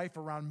define your life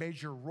around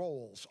major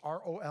roles,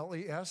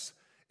 R-O-L-E-S,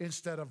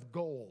 instead of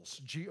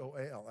goals,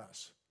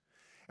 G-O-A-L-S.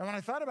 And when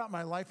I thought about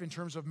my life in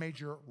terms of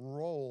major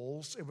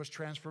roles, it was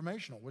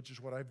transformational, which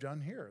is what I've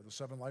done here. The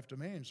 7 life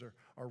domains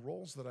are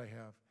roles that I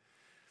have.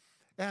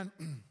 And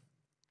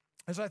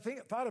as I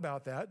thought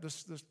about that,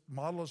 this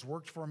model has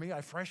worked for me.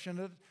 I freshen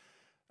it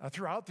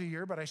throughout the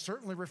year, but I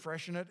certainly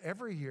refreshen it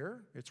every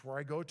year. It's where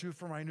I go to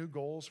for my new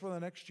goals for the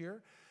next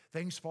year.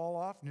 Things fall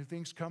off, new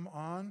things come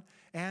on.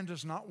 Anne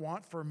does not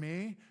want for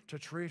me to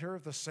treat her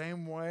the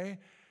same way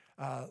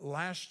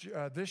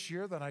this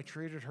year that I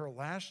treated her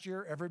last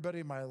year. Everybody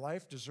in my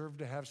life deserved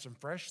to have some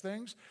fresh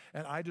things,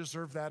 and I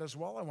deserve that as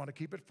well. I want to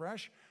keep it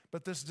fresh,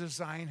 but this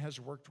design has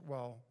worked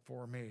well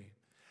for me.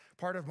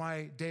 Part of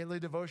my daily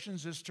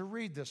devotions is to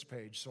read this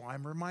page, so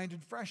I'm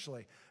reminded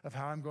freshly of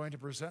how I'm going to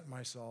present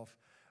myself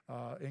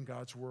in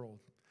God's world.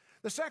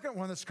 The second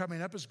one that's coming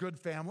up is good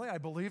family. I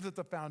believe that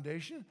the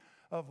foundation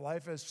of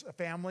life is a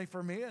family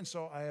for me, and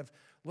so I have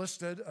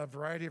listed a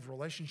variety of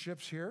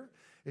relationships here.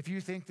 If you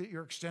think that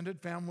you're extended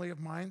family of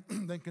mine,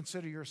 then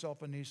consider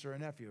yourself a niece or a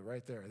nephew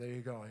right there. There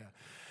you go. Yeah.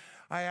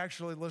 I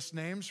actually list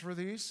names for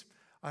these.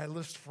 I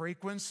list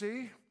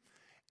frequency.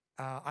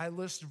 I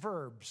list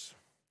verbs.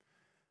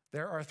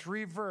 There are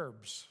 3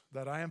 verbs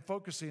that I am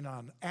focusing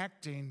on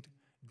acting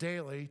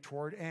daily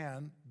toward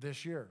Anne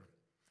this year.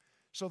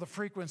 So the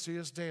frequency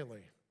is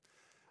daily.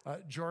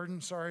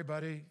 Jordan, sorry,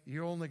 buddy,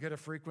 you only get a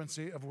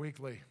frequency of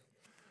weekly.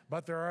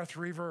 But there are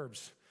 3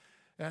 verbs.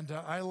 And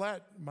I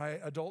let my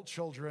adult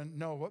children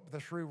know what the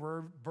 3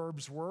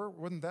 verbs were.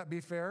 Wouldn't that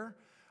be fair?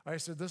 I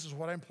said, this is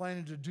what I'm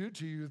planning to do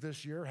to you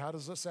this year. How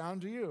does it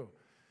sound to you?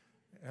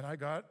 And I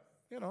got,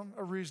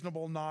 a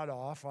reasonable nod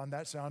off on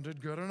that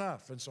sounded good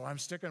enough. And so I'm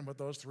sticking with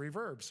those 3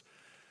 verbs.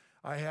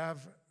 I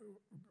have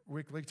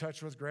weekly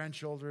touch with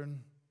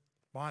grandchildren.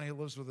 Bonnie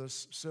lives with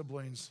us,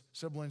 siblings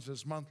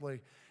is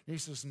monthly,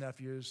 nieces and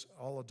nephews,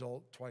 all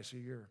adult, twice a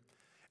year.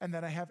 And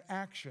then I have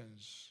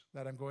actions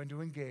that I'm going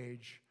to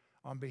engage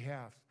on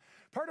behalf.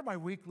 Part of my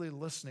weekly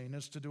listening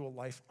is to do a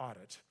life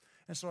audit.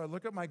 And so I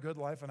look at my good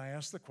life and I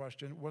ask the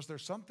question, was there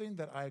something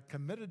that I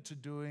committed to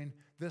doing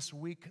this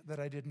week that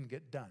I didn't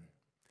get done?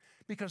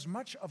 Because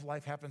much of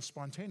life happens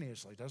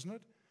spontaneously, doesn't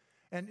it?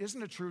 And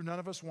isn't it true none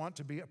of us want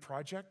to be a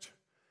project?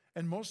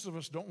 And most of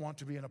us don't want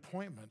to be an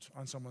appointment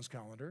on someone's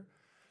calendar.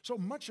 So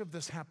much of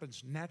this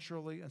happens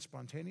naturally and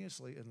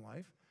spontaneously in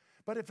life.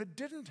 But if it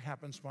didn't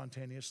happen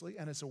spontaneously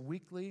and it's a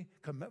weekly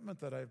commitment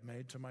that I've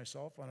made to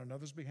myself on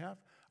another's behalf,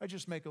 I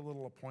just make a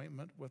little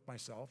appointment with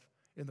myself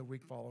in the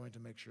week following to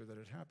make sure that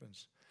it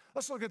happens.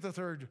 Let's look at the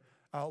third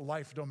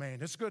life domain.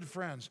 It's good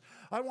friends.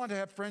 I want to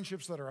have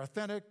friendships that are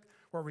authentic,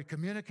 where we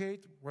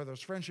communicate, where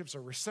those friendships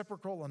are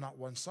reciprocal and not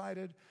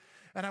one-sided.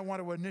 And I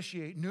want to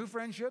initiate new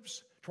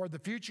friendships toward the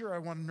future. I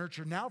want to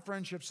nurture now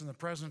friendships in the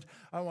present.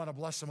 I want to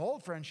bless some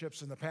old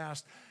friendships in the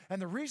past. And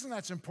the reason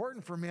that's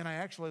important for me, and I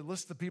actually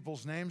list the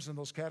people's names in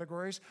those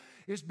categories,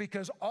 is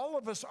because all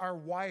of us are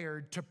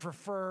wired to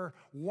prefer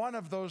one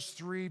of those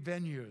 3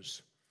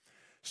 venues.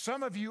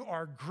 Some of you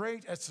are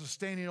great at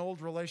sustaining old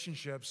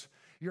relationships.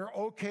 You're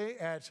okay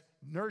at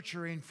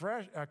nurturing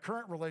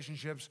current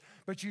relationships,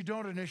 but you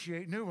don't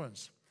initiate new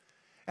ones.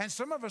 And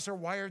some of us are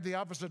wired the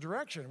opposite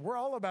direction. We're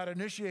all about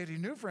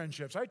initiating new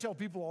friendships. I tell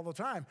people all the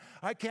time,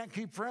 I can't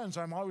keep friends.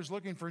 I'm always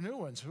looking for new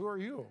ones. Who are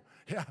you?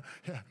 Yeah.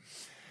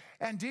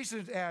 And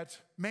decent at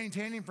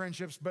maintaining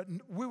friendships, but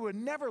we would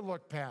never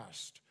look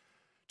past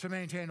to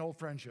maintain old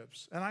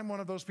friendships. And I'm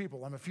one of those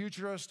people. I'm a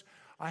futurist.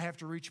 I have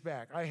to reach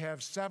back. I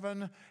have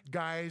 7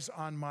 guys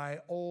on my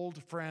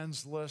old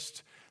friends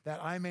list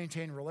that I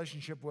maintain a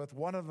relationship with.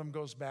 One of them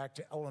goes back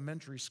to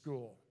elementary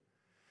school.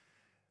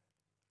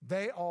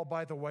 They all,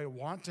 by the way,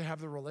 want to have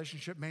the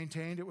relationship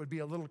maintained. It would be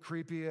a little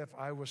creepy if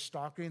I was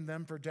stalking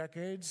them for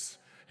decades.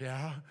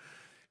 Yeah.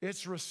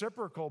 It's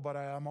reciprocal, but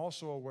I am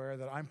also aware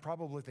that I'm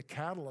probably the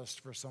catalyst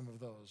for some of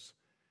those,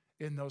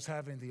 in those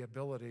having the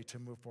ability to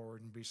move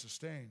forward and be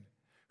sustained.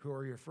 Who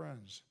are your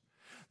friends?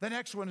 The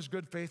next one is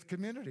good faith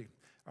community.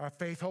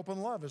 Faith, hope,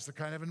 and love is the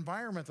kind of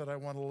environment that I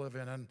want to live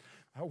in. And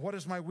what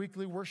does my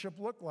weekly worship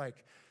look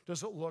like?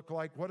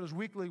 What does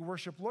weekly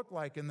worship look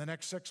like in the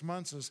next 6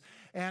 months? As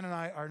Ann and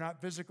I are not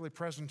physically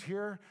present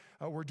here,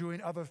 we're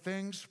doing other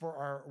things for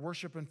our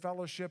worship and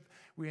fellowship.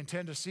 We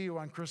intend to see you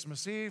on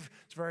Christmas Eve.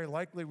 It's very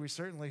likely, we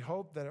certainly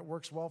hope that it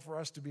works well for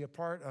us to be a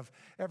part of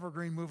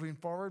Evergreen moving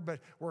forward, but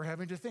we're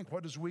having to think,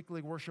 what does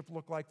weekly worship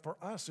look like for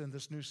us in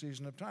this new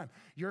season of time?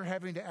 You're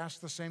having to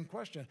ask the same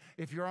question.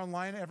 If you're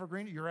online at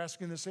Evergreen, you're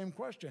asking the same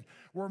question.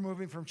 We're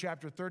moving from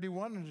chapter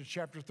 31 into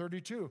chapter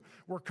 32.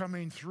 We're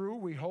coming through,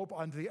 we hope,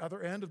 on the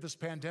other end of this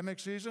pandemic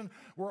season.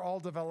 We're all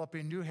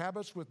developing new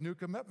habits with new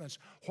commitments.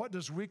 What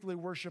does weekly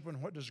worship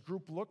and what does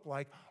group look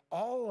like?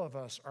 All of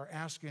us are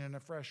asking in a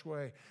fresh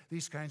way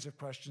these kinds of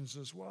questions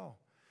as well.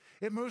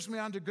 It moves me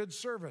on to good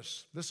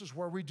service. This is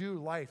where we do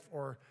life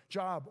or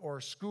job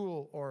or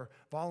school or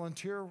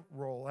volunteer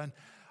role. And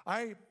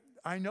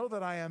I know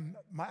that I am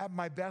at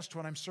my best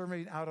when I'm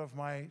serving out of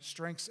my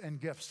strengths and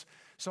gifts.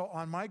 So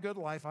on My Good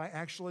Life, I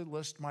actually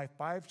list my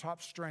 5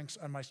 top strengths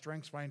on my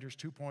Strengths Finders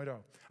 2.0.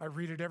 I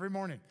read it every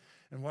morning.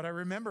 And what I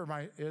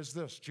remember is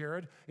this,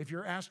 Jared, if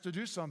you're asked to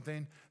do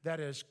something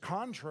that is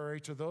contrary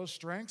to those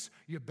strengths,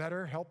 you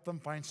better help them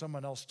find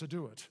someone else to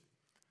do it.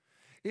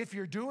 If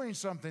you're doing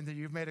something that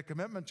you've made a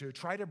commitment to,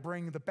 try to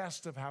bring the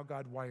best of how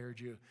God wired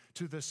you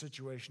to this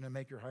situation and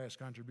make your highest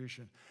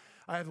contribution.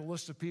 I have a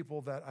list of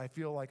people that I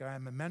feel like I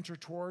am a mentor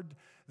toward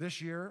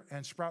this year,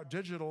 and Sprout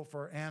Digital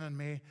for Ann and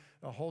me,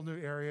 a whole new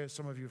area.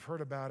 Some of you have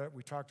heard about it.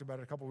 We talked about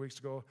it a couple weeks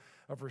ago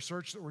of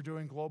research that we're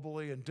doing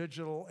globally in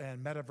digital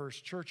and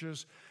metaverse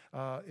churches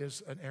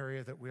is an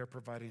area that we are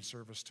providing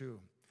service to.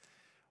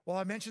 Well,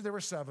 I mentioned there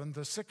were 7.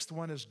 The 6th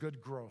one is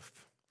good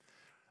growth.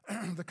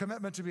 The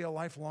commitment to be a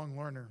lifelong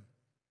learner.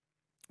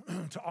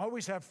 To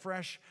always have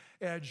fresh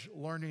edge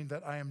learning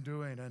that I am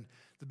doing. And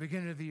at the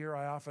beginning of the year,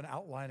 I often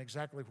outline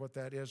exactly what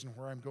that is and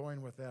where I'm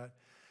going with that.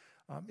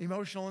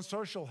 Emotional and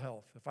social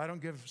health. If I don't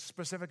give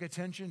specific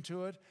attention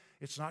to it,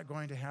 it's not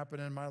going to happen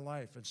in my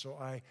life. And so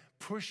I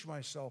push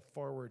myself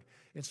forward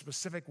in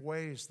specific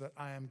ways that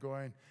I am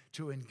going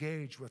to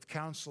engage with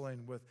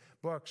counseling, with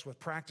books, with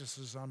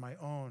practices on my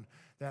own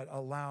that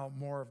allow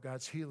more of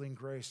God's healing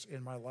grace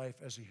in my life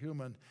as a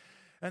human.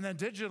 And then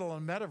digital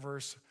and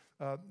metaverse.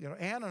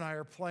 Ann and I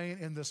are playing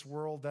in this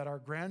world that our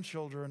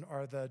grandchildren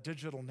are the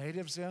digital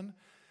natives in.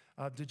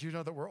 Did you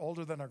know that we're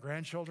older than our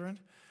grandchildren?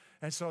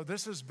 And so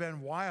this has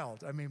been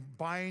wild. I mean,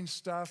 buying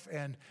stuff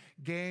and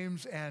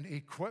games and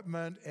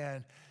equipment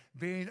and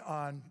being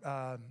on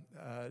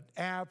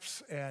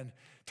apps and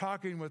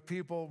talking with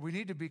people. We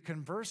need to be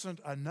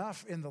conversant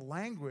enough in the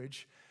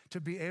language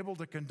to be able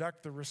to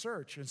conduct the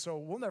research. And so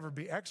we'll never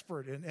be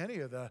expert in any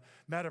of the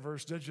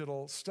metaverse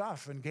digital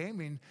stuff and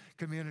gaming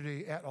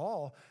community at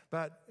all.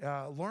 But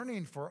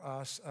learning for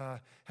us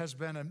has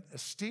been a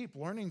steep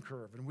learning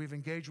curve. And we've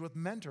engaged with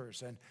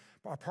mentors and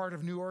are part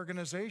of new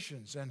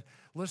organizations and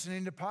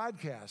listening to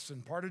podcasts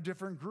and part of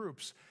different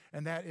groups.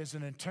 And that is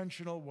an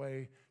intentional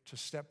way to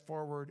step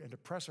forward and to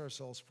press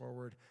ourselves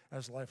forward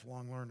as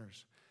lifelong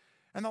learners.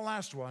 And the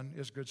last one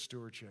is good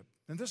stewardship.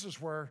 And this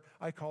is where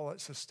I call it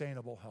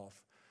sustainable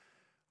health.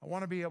 I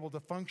want to be able to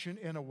function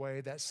in a way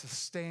that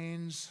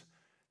sustains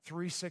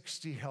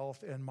 360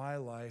 health in my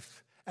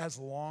life as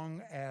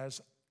long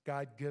as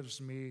God gives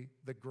me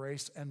the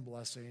grace and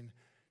blessing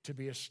to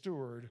be a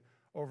steward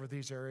over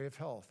these areas of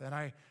health. And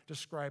I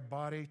describe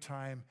body,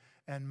 time,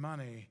 and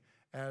money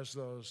as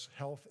those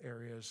health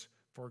areas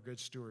for good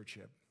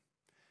stewardship.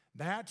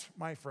 That,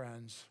 my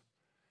friends,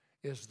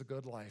 is the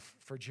good life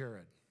for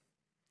Jared.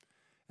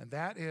 And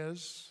that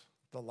is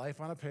the life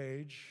on a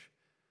page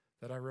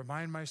that I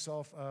remind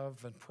myself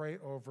of and pray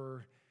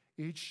over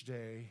each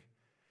day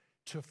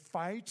to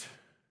fight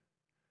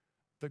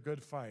the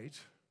good fight,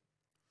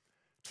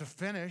 to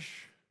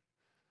finish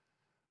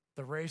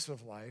the race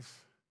of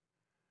life,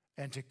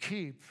 and to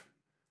keep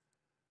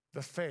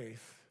the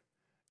faith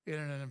in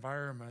an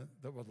environment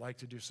that would like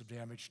to do some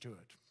damage to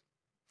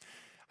it.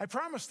 I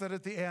promised that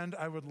at the end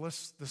I would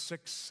list the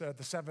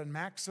 7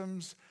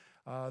 maxims.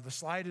 The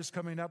slide is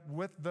coming up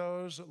with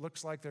those. It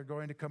looks like they're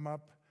going to come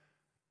up.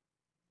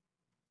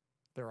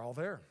 They're all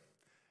there.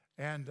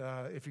 And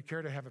if you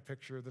care to have a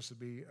picture, this would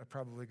be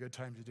probably a good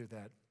time to do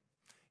that.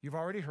 You've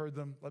already heard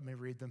them. Let me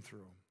read them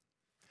through.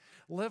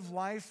 Live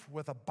life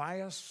with a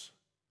bias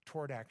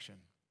toward action.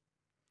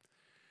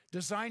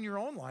 Design your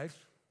own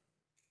life,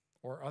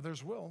 or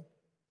others will.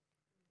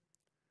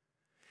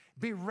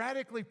 Be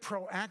radically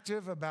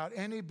proactive about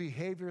any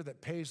behavior that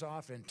pays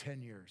off in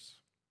 10 years.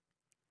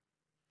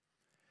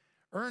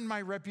 Earn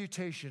my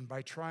reputation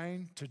by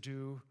trying to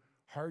do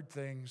hard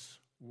things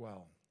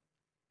well.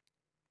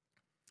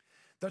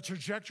 The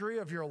trajectory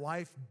of your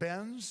life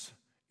bends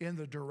in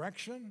the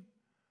direction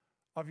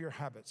of your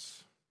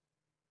habits.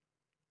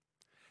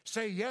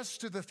 Say yes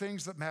to the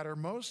things that matter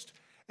most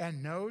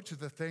and no to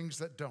the things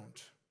that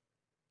don't.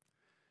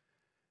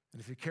 And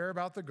if you care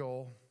about the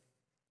goal,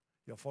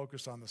 you'll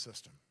focus on the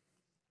system.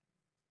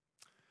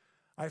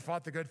 I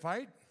fought the good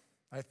fight.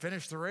 I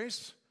finished the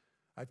race.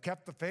 I've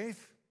kept the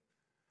faith.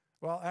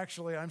 Well,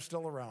 actually, I'm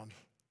still around.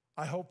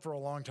 I hope for a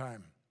long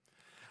time.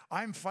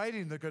 I'm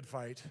fighting the good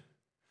fight.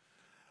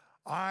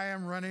 I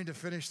am running to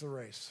finish the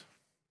race.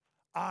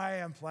 I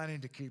am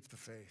planning to keep the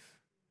faith.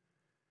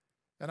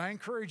 And I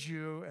encourage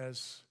you,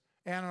 as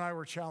Ann and I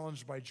were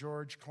challenged by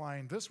George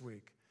Klein this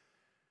week,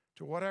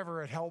 to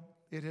whatever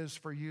it is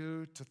for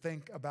you to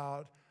think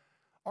about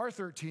our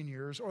 13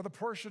 years or the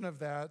portion of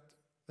that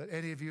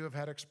any of you have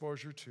had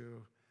exposure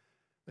to,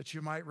 that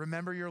you might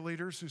remember your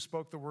leaders who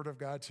spoke the word of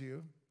God to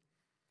you.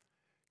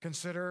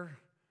 Consider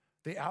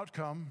the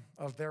outcome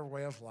of their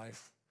way of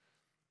life.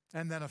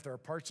 And then if there are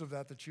parts of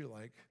that that you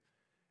like,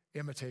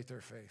 imitate their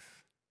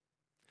faith.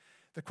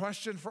 The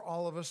question for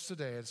all of us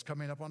today, it's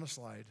coming up on a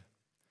slide.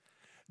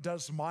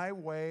 Does my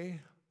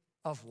way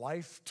of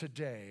life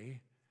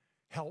today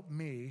help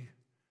me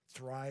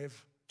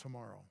thrive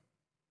tomorrow?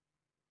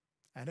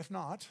 And if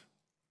not,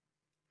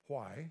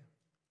 why?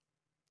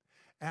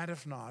 And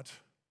if not,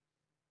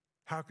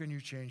 how can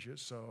you change it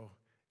so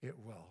it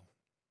will?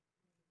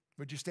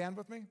 Would you stand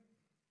with me?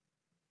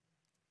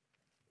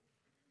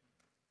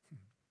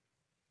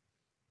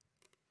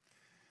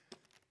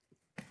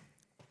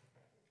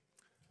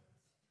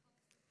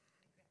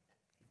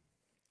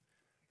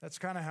 That's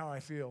kind of how I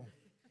feel.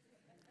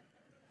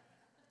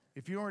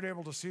 If you weren't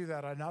able to see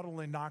that, I not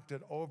only knocked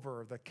it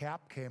over, the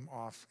cap came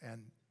off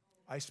and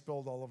I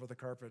spilled all over the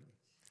carpet.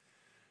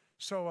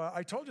 So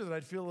I told you that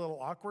I'd feel a little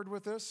awkward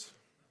with this.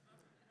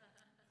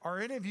 Are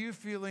any of you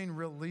feeling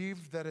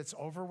relieved that it's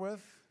over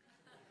with?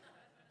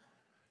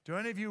 Do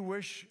any of you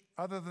wish,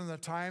 other than the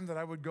time, that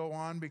I would go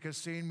on because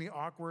seeing me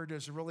awkward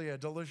is really a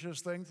delicious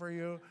thing for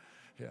you?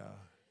 Yeah.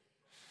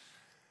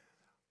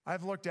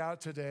 I've looked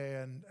out today,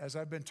 and as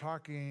I've been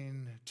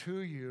talking to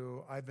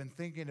you, I've been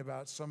thinking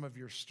about some of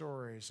your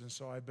stories, and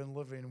so I've been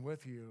living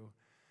with you.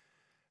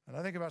 And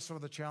I think about some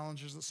of the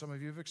challenges that some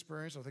of you have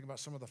experienced. I think about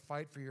some of the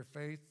fight for your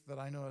faith that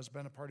I know has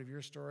been a part of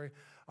your story.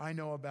 I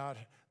know about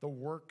the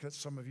work that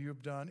some of you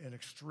have done in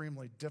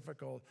extremely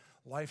difficult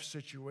life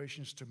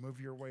situations to move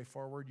your way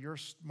forward.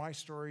 My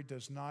story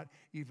does not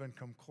even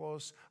come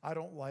close. I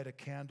don't light a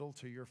candle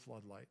to your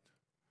floodlight.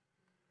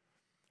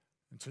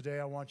 And today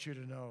I want you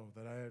to know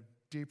that I have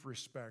deep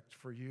respect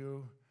for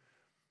you,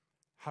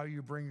 how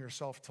you bring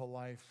yourself to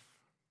life,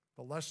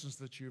 the lessons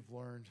that you've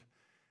learned.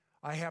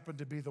 I happen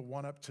to be the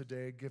one up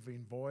today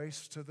giving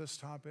voice to this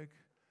topic,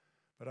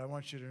 but I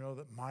want you to know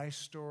that my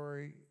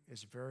story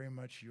is very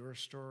much your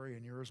story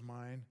and yours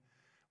mine.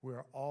 We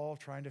are all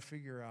trying to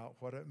figure out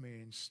what it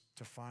means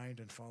to find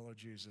and follow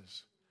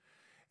Jesus.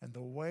 And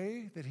the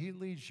way that he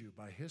leads you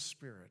by his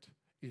Spirit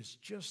is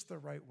just the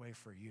right way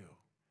for you.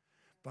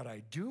 But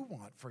I do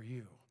want for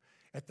you,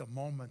 at the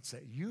moments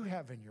that you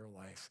have in your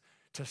life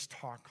to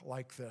talk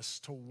like this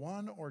to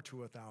one or to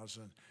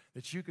 1,000,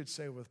 that you could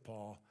say with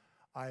Paul,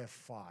 I have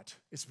fought.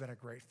 It's been a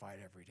great fight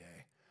every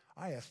day.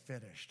 I have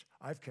finished.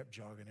 I've kept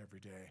jogging every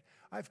day.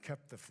 I've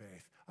kept the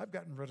faith. I've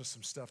gotten rid of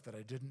some stuff that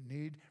I didn't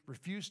need,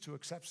 refused to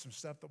accept some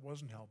stuff that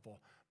wasn't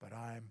helpful, but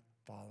I'm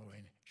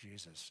following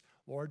Jesus.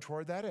 Lord,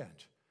 toward that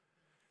end,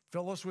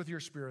 fill us with your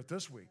Spirit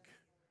this week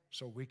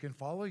so we can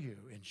follow you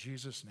in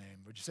Jesus'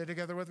 name. Would you say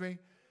together with me?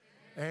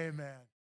 Amen. Amen.